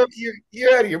the fuck?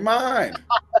 You're out of your mind.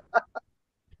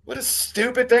 What a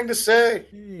stupid thing to say.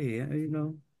 Hey,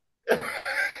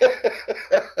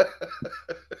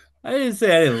 I didn't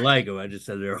say I didn't like them. I just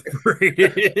said they're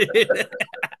overrated.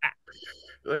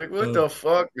 Like, what the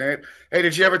fuck, man? Hey,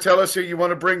 did you ever tell us who you want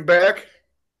to bring back?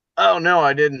 Oh no,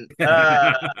 I didn't.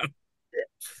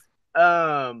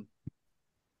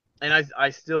 And I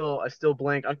still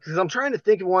blank because I'm trying to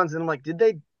think of ones, and I'm like, did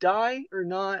they die or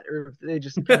not, or if they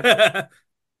just kind of,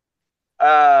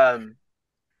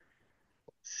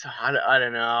 so I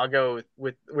don't know. I'll go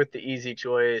with the easy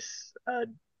choice.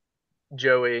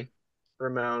 Joey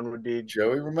Ramone would be.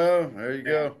 Joey Ramone. There you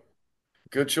go.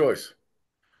 Good choice.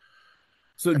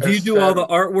 So do you do all the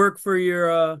artwork for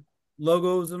your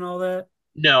logos and all that?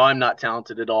 No, I'm not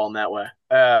talented at all in that way.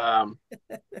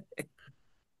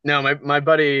 No, my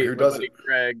buddy,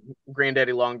 Greg,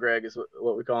 Granddaddy Long Greg is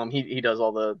what we call him. He does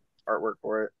all the artwork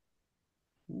for it.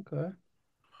 Okay.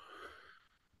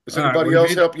 Does anybody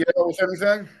else help you out with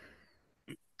anything?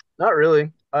 Not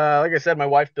really. Like I said, my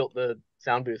wife built the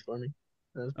sound booth for me.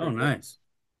 Oh, cool. Nice.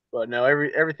 But no,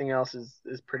 everything else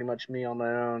is pretty much me on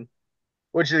my own,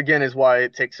 which again is why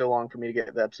it takes so long for me to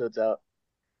get the episodes out.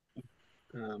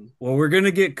 Well, we're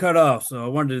gonna get cut off, so I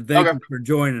wanted to thank you for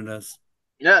joining us.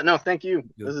 Yeah, no, thank you.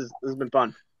 This has been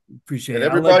fun. Appreciate and it.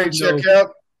 Everybody check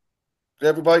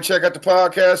out the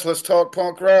podcast. Let's talk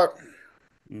punk rock.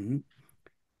 Mm-hmm.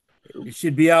 It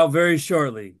should be out very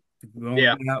shortly.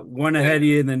 Yeah, one ahead of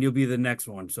you, and then you'll be the next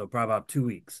one. So probably about 2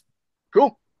 weeks.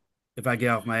 Cool. If I get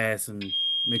off my ass and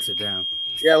mix it down.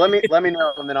 Yeah, let me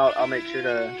know, and then I'll make sure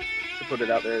to put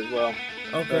it out there as well.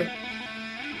 Okay. So,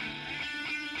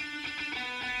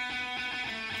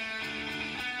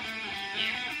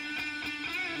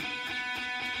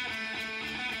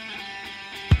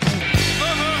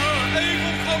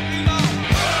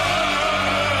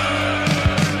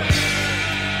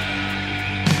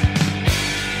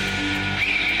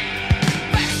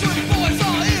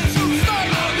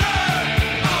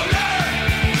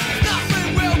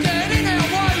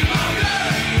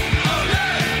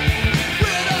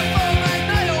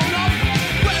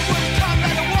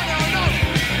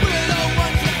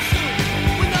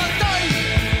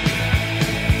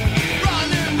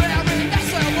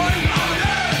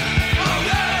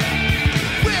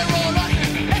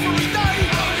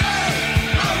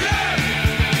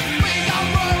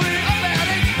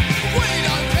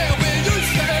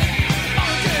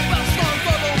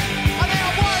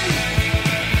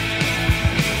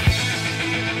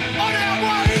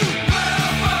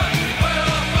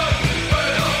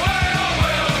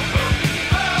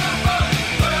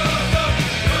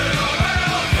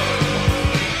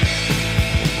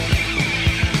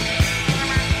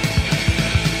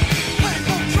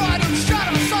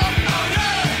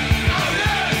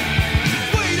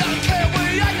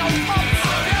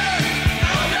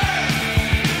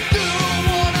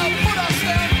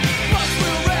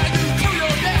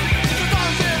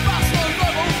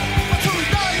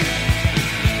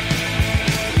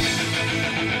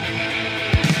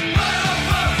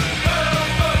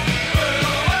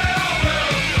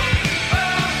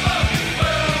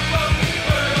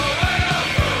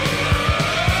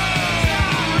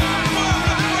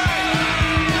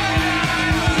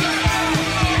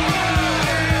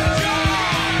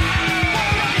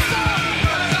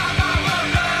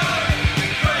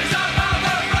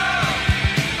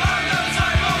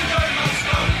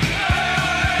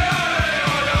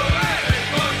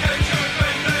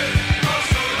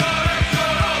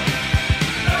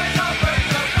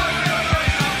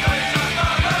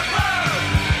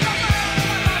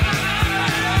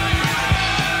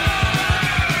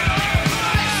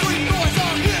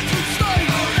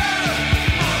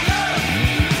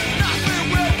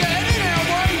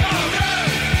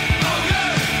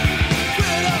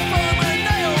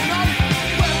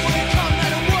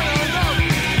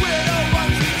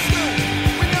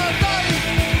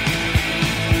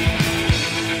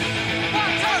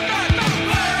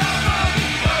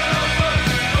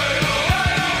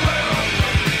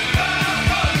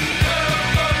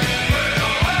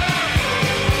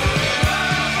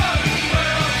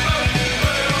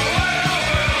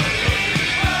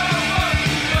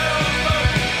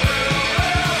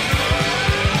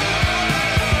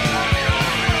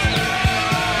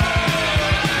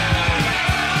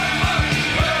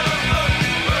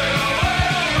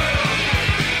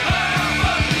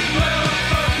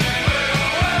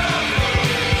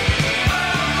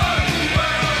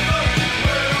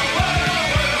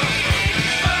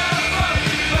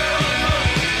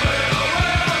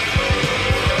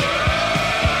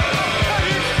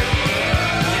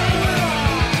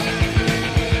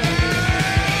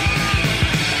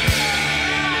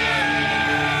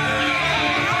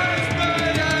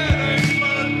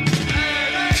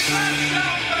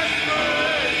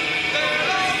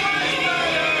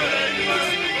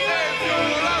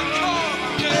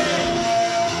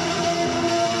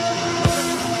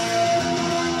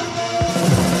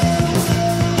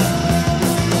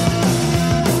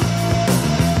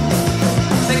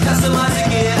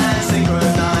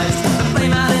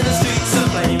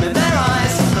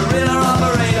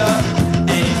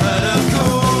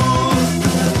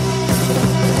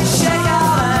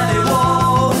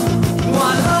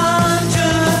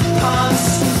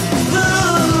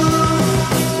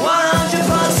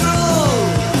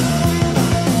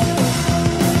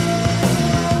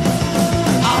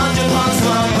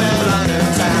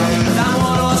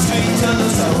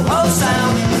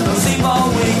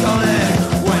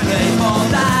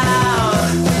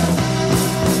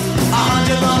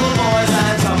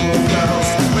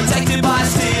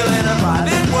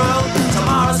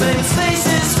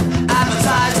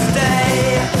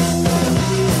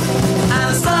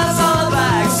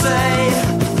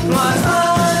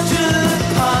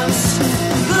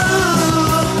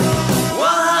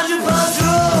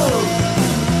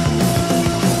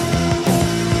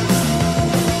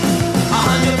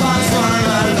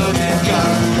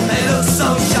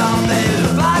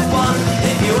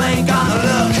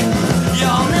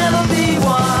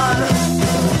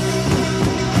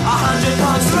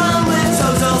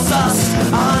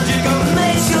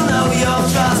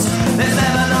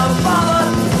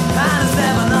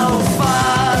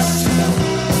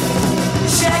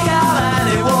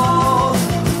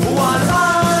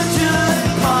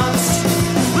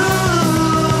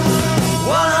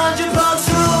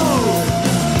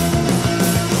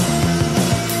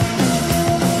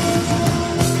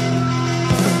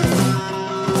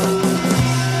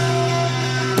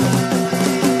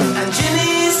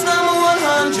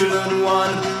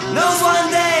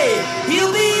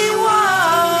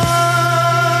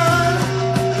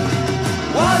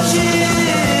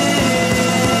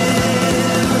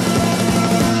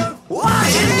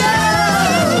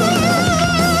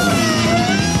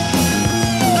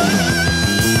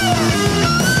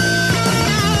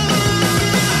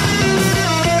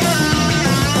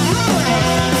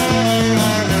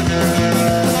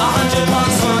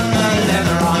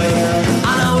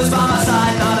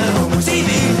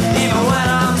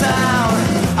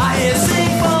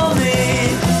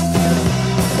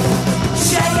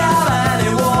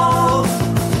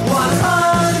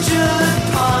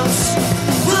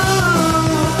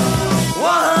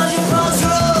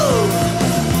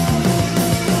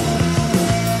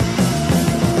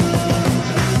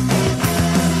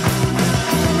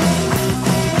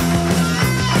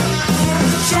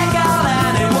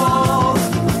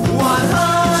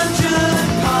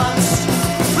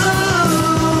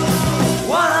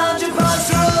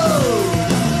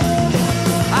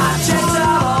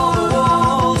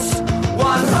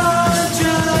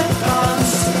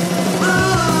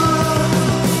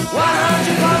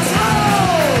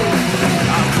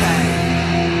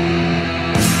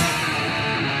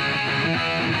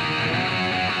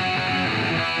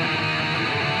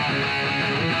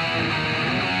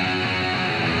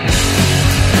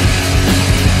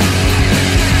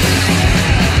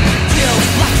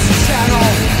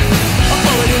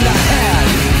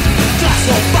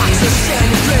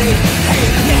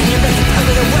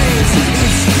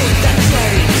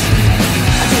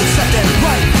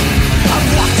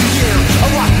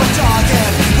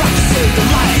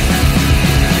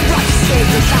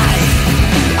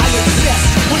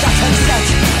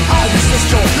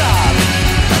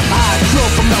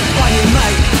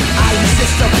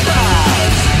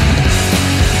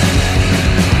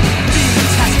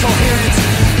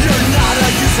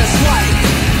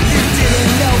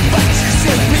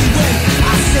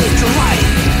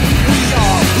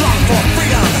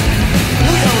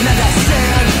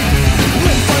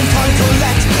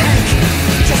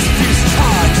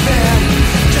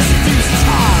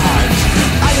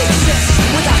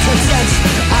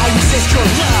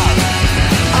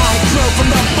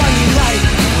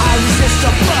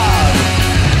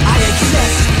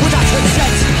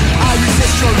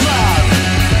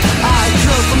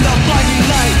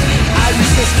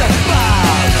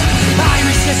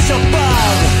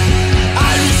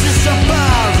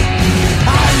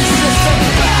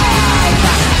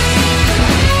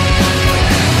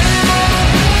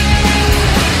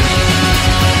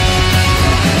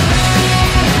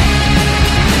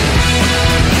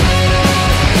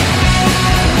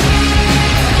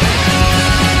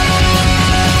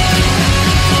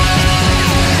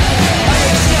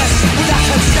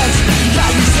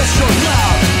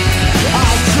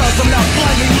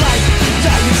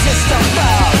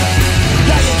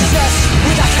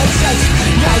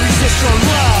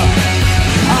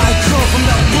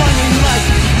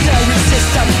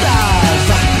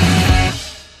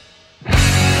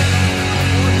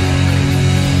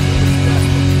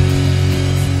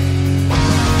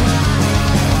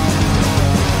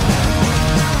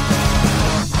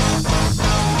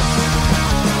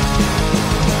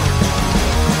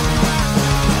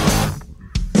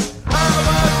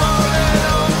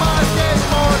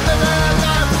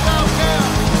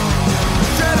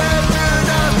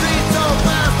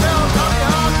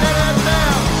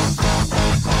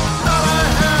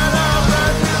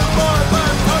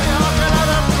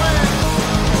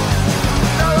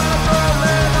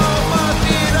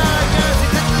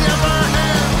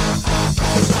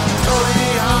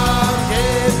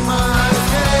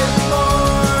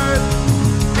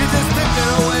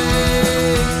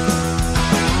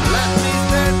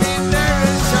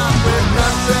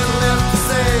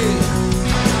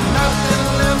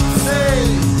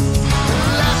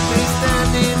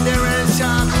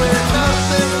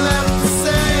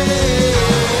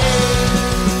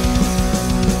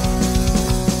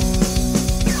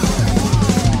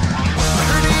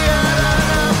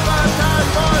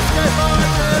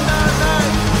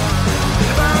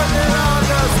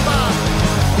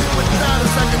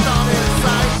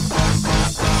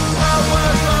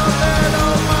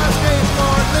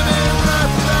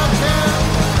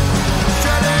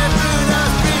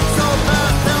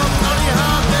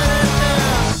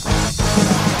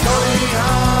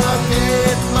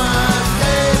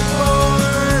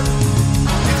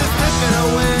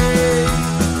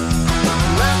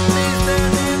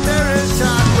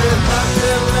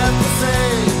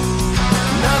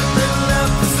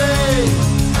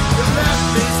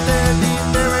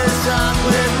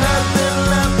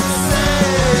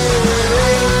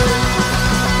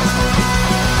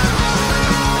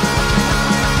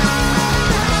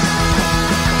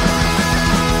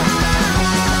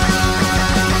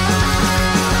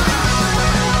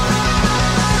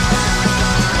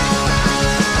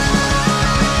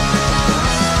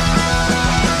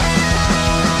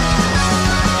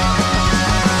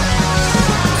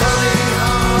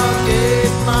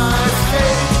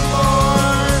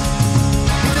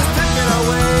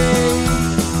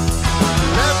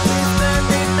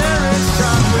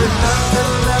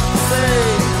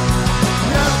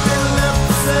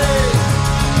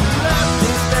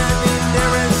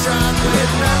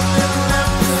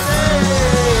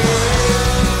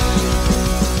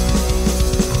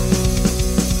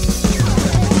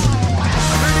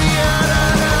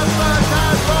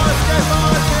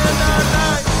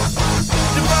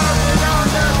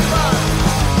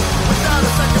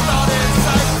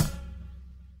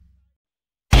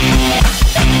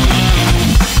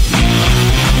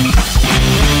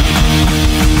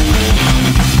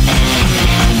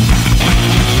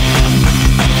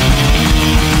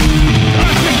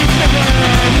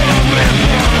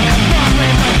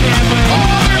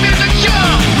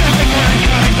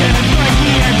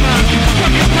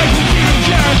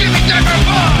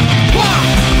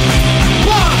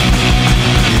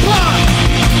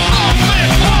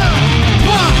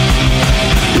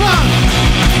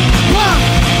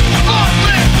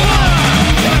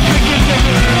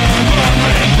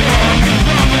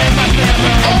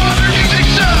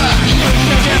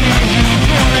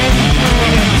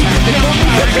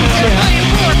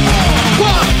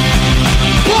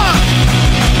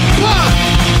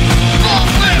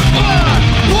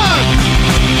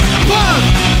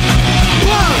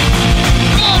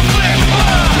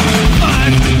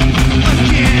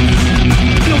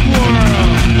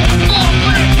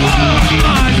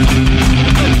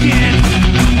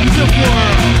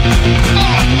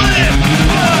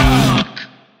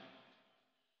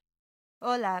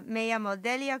 Hola, me llamo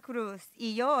Delia Cruz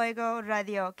y yo oigo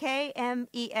Radio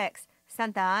KMEX,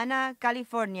 Santa Ana,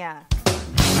 California.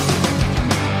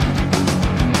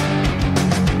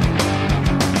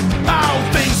 Oh,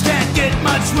 things can't get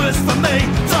much worse for me.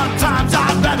 Sometimes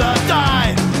I'd rather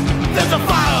die. There's a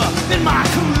fire in my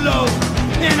culo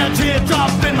and a teardrop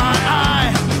in my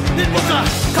eye. It was a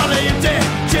caliente,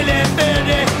 chili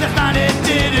verde. Last night it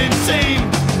didn't seem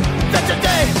that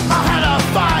today I had a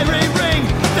fiery ring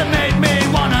that made me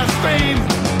wanna scream.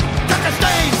 Cracker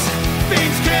stains,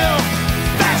 beans kill,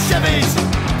 fast Chevys,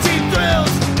 cheap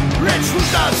thrills, rich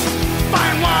roosters,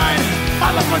 fine wine.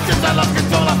 I love punches, I love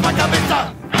control of my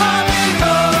cabeza.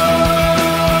 Amigo,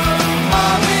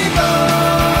 amigo,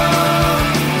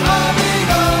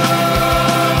 amigo,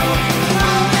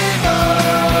 amigo,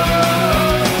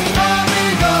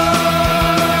 amigo, amigo,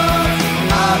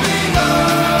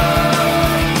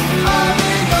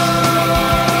 amigo,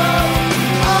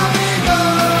 amigo.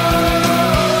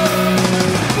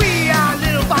 We are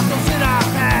little bottles in our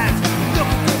hands,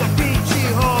 looking through the peachy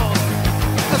hole.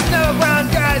 The snow brown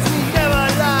guys, we never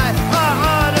lie. Our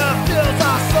honor fills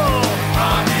our soul.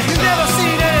 You've never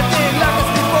seen anything like us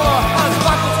before. Us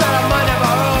bottles got a mind of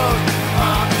our own.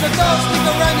 So don't sneak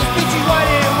around this peachy white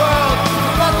world.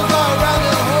 The bottles are around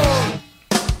the hole.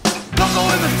 Don't go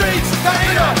in the streets,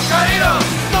 carito, carito.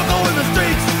 Don't go in the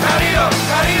streets, carito,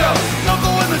 carito. Don't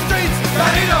go in the streets,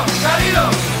 carito, carito.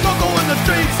 Don't go in the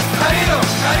streets, carito,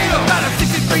 carito. Got a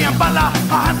 63 and bala,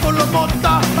 a handful of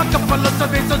mota, a couple of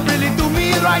cervezas really do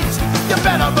me right. You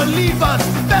better believe us,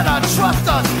 better trust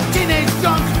us. Teenage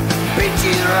junk,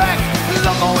 peachy wreck.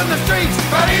 Don't go in the streets,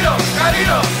 carito,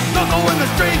 carito. Don't go in the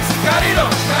streets, carito,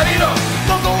 carito.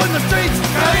 Don't go in the streets,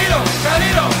 carito,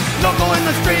 carito. Don't go in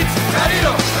the streets,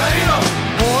 carito, carito.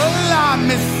 Hola,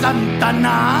 Miss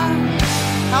Santana.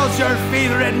 How's your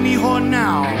favorite mijo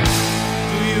now?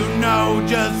 Do you know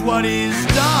just what he's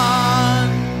done?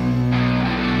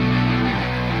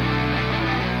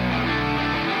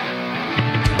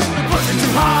 You're pushing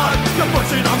too hard, you're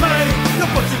pushing on me.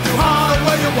 You're pushing too hard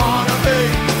where you wanna be.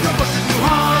 You're pushing too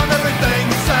hard everything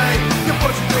you say. You're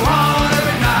pushing too hard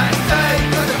every night and day.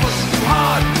 You're pushing too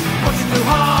hard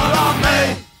on me.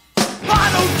 I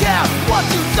don't care what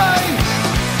you say,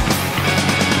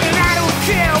 and I don't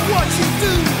care what you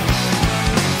do.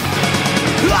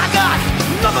 I got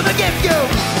nothing to give you.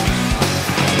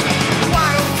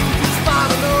 Why don't you just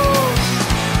follow those?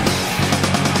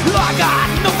 I got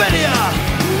no video,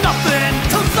 nothing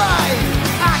to say.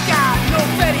 I got no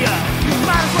video, you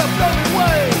might as well blow me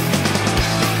away.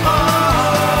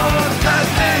 Oh, that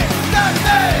day, that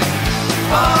day.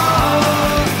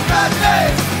 Oh, that day,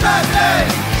 that day.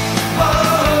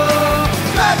 Oh,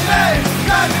 that day,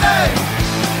 that day.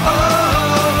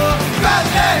 Oh, that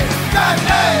day, that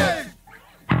day.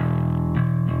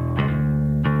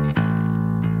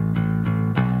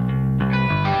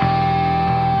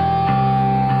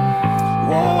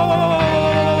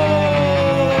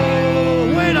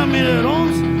 Wait a minute,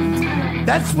 Holmes.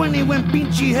 That's when they went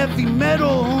pinchy heavy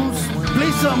metal, Holmes.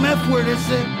 Play some F word, is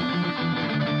it?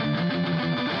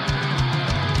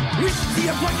 You should see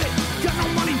a bucket. Got no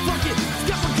money, fuck it.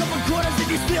 Got a couple quarters and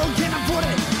you still can't afford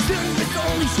it. Still, it's the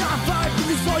only shot fired, but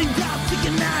it's all you got.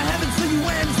 Sticking out heaven, so you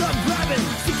ends up grabbing.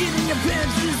 Sticking in your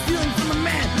pants, you're stealing from the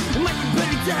man. It might be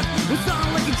pretty death, it sound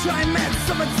like you're trying mad.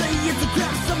 Some might say it's a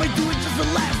crap, some might do it just to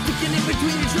laugh. Sticking in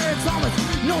between your shirts, almost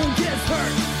no one gets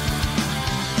hurt.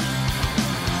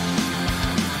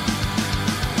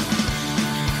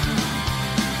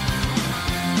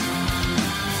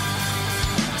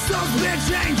 Spare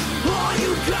change, all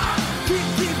you got.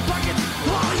 Deep buckets,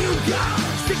 all you got.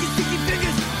 Sticky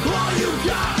fingers, all you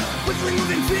got. Quickly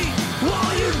moving feet,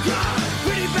 all you got.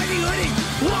 Pretty baggy hoodie,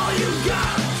 all you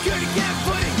got. Security cat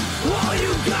footing, all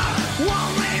you got.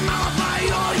 One lame alibi,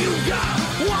 all you got.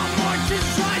 One more just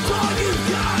tries, all you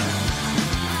got.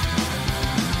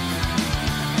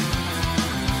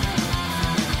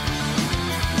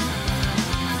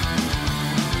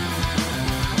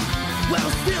 Well,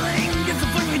 stealing is the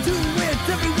fun you do with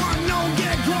everyone. No,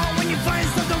 get caught when you find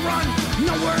something run.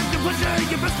 No word to pleasure,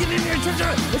 you're risking in your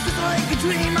treasure. It's just like a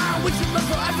dream, I wish it was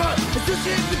forever. It's this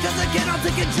shit because I cannot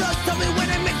take it. Just tell me when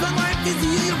it makes my life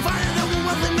easy. You'll find that we're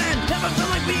wealthy men never feel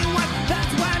like being wet.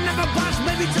 That's why I never botch.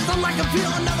 Maybe just a lack of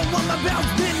feel. Another one my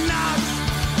belt's been notched.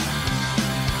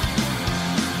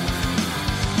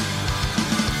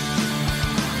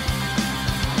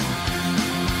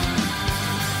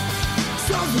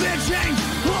 Spare change,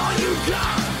 all you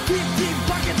got. Deep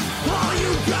buckets, all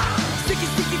you got. Sticky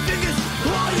fingers,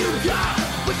 all you got.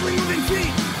 Quickly moving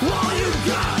feet, all you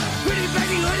got. Pretty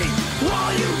baggy hoodie,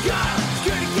 all you got.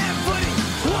 Security cat footing,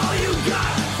 all you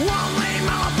got. One lane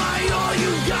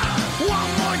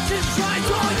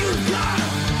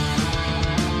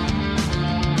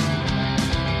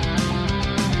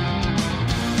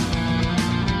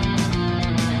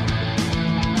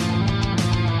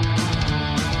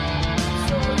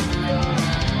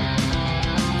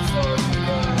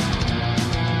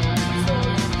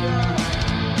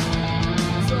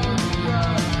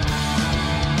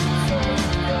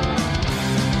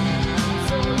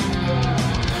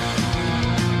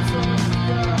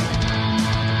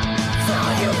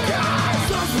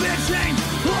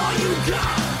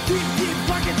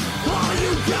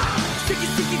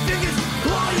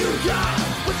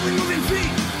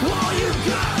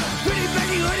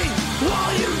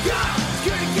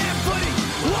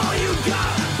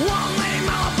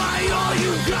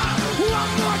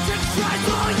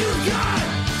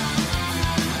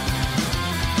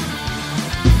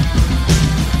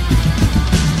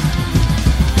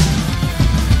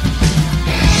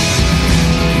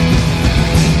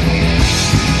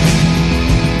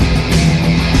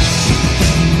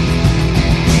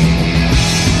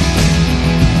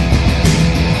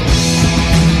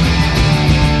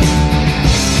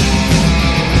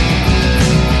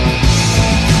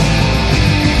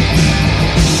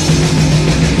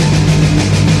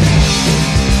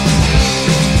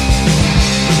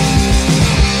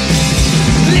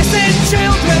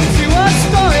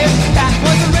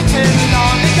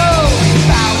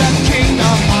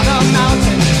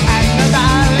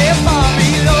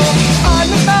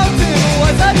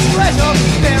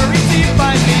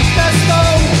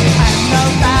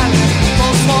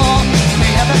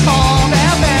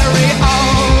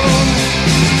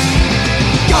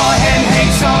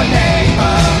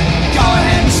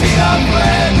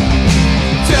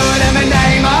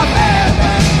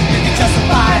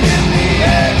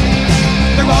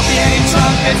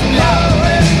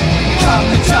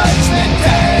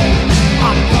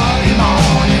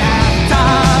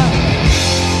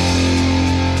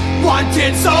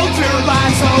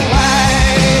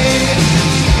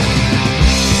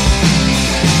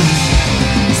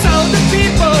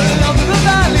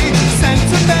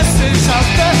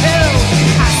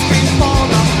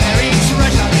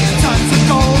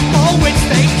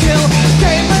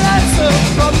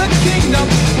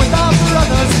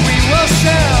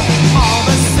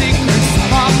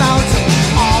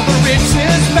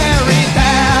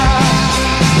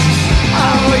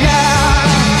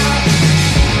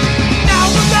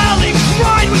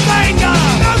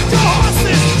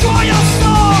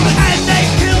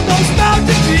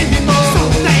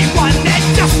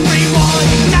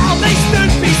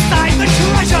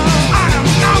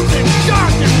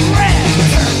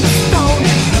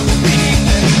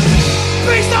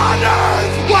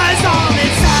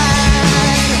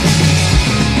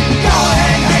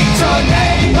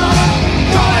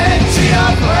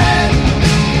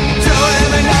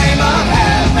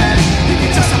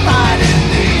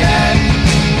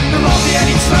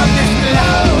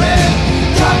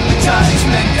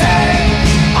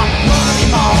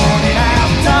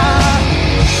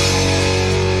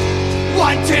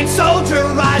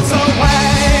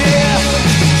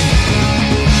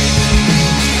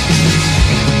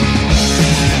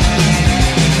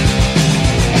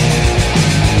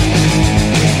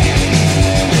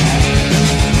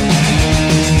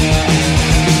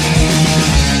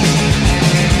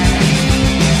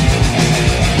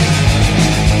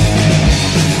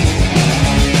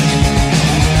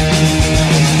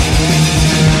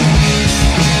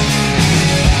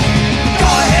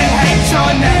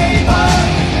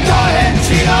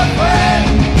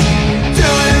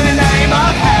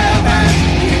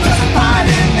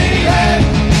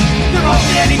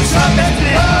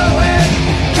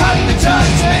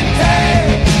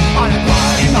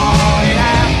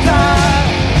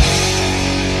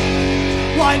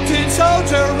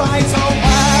soldier rides on